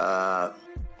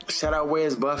 Shout out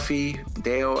Where's Buffy,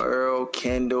 Dale Earl,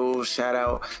 Kendall. Shout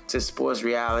out to Sports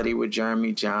Reality with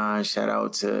Jeremy John. Shout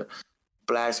out to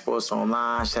Black Sports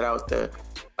Online. Shout out to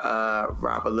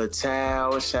Robert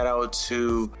Littell. Shout out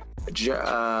to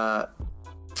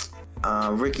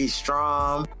Ricky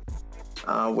Strom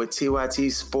with TYT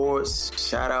Sports.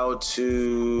 Shout out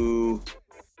to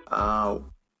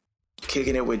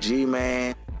Kicking It with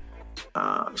G-Man.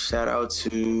 Shout out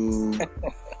to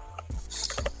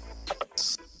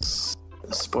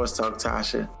Sports Talk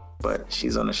Tasha, but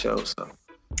she's on the show, so.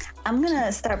 I'm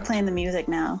gonna start playing the music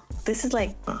now. This is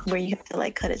where you have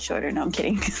to cut it shorter. No, I'm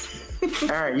kidding. All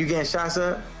right, you getting shots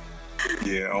up?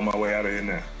 Yeah, on my way out of here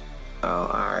now. Oh, all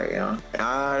right,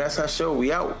 that's our show.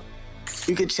 We out.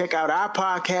 You can check out our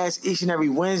podcast each and every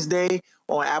Wednesday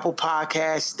on Apple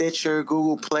Podcasts, Stitcher,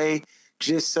 Google Play.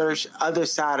 Just search Other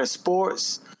Side of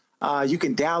Sports. You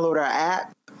can download our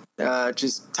app.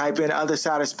 Just type in Other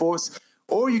Side of Sports.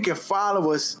 Or you can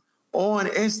follow us on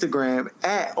Instagram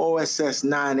at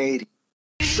OSS980.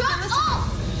 Shut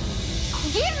up!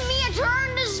 Give me a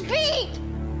turn to speak!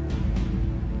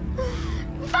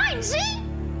 Fine, see?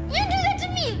 You do that to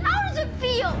me. How does it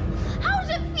feel? How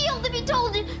does it feel to be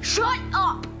told to shut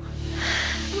up?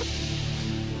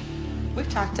 We've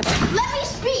talked about it. Let me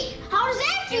speak. How does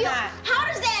that feel? How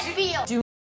does that feel? Do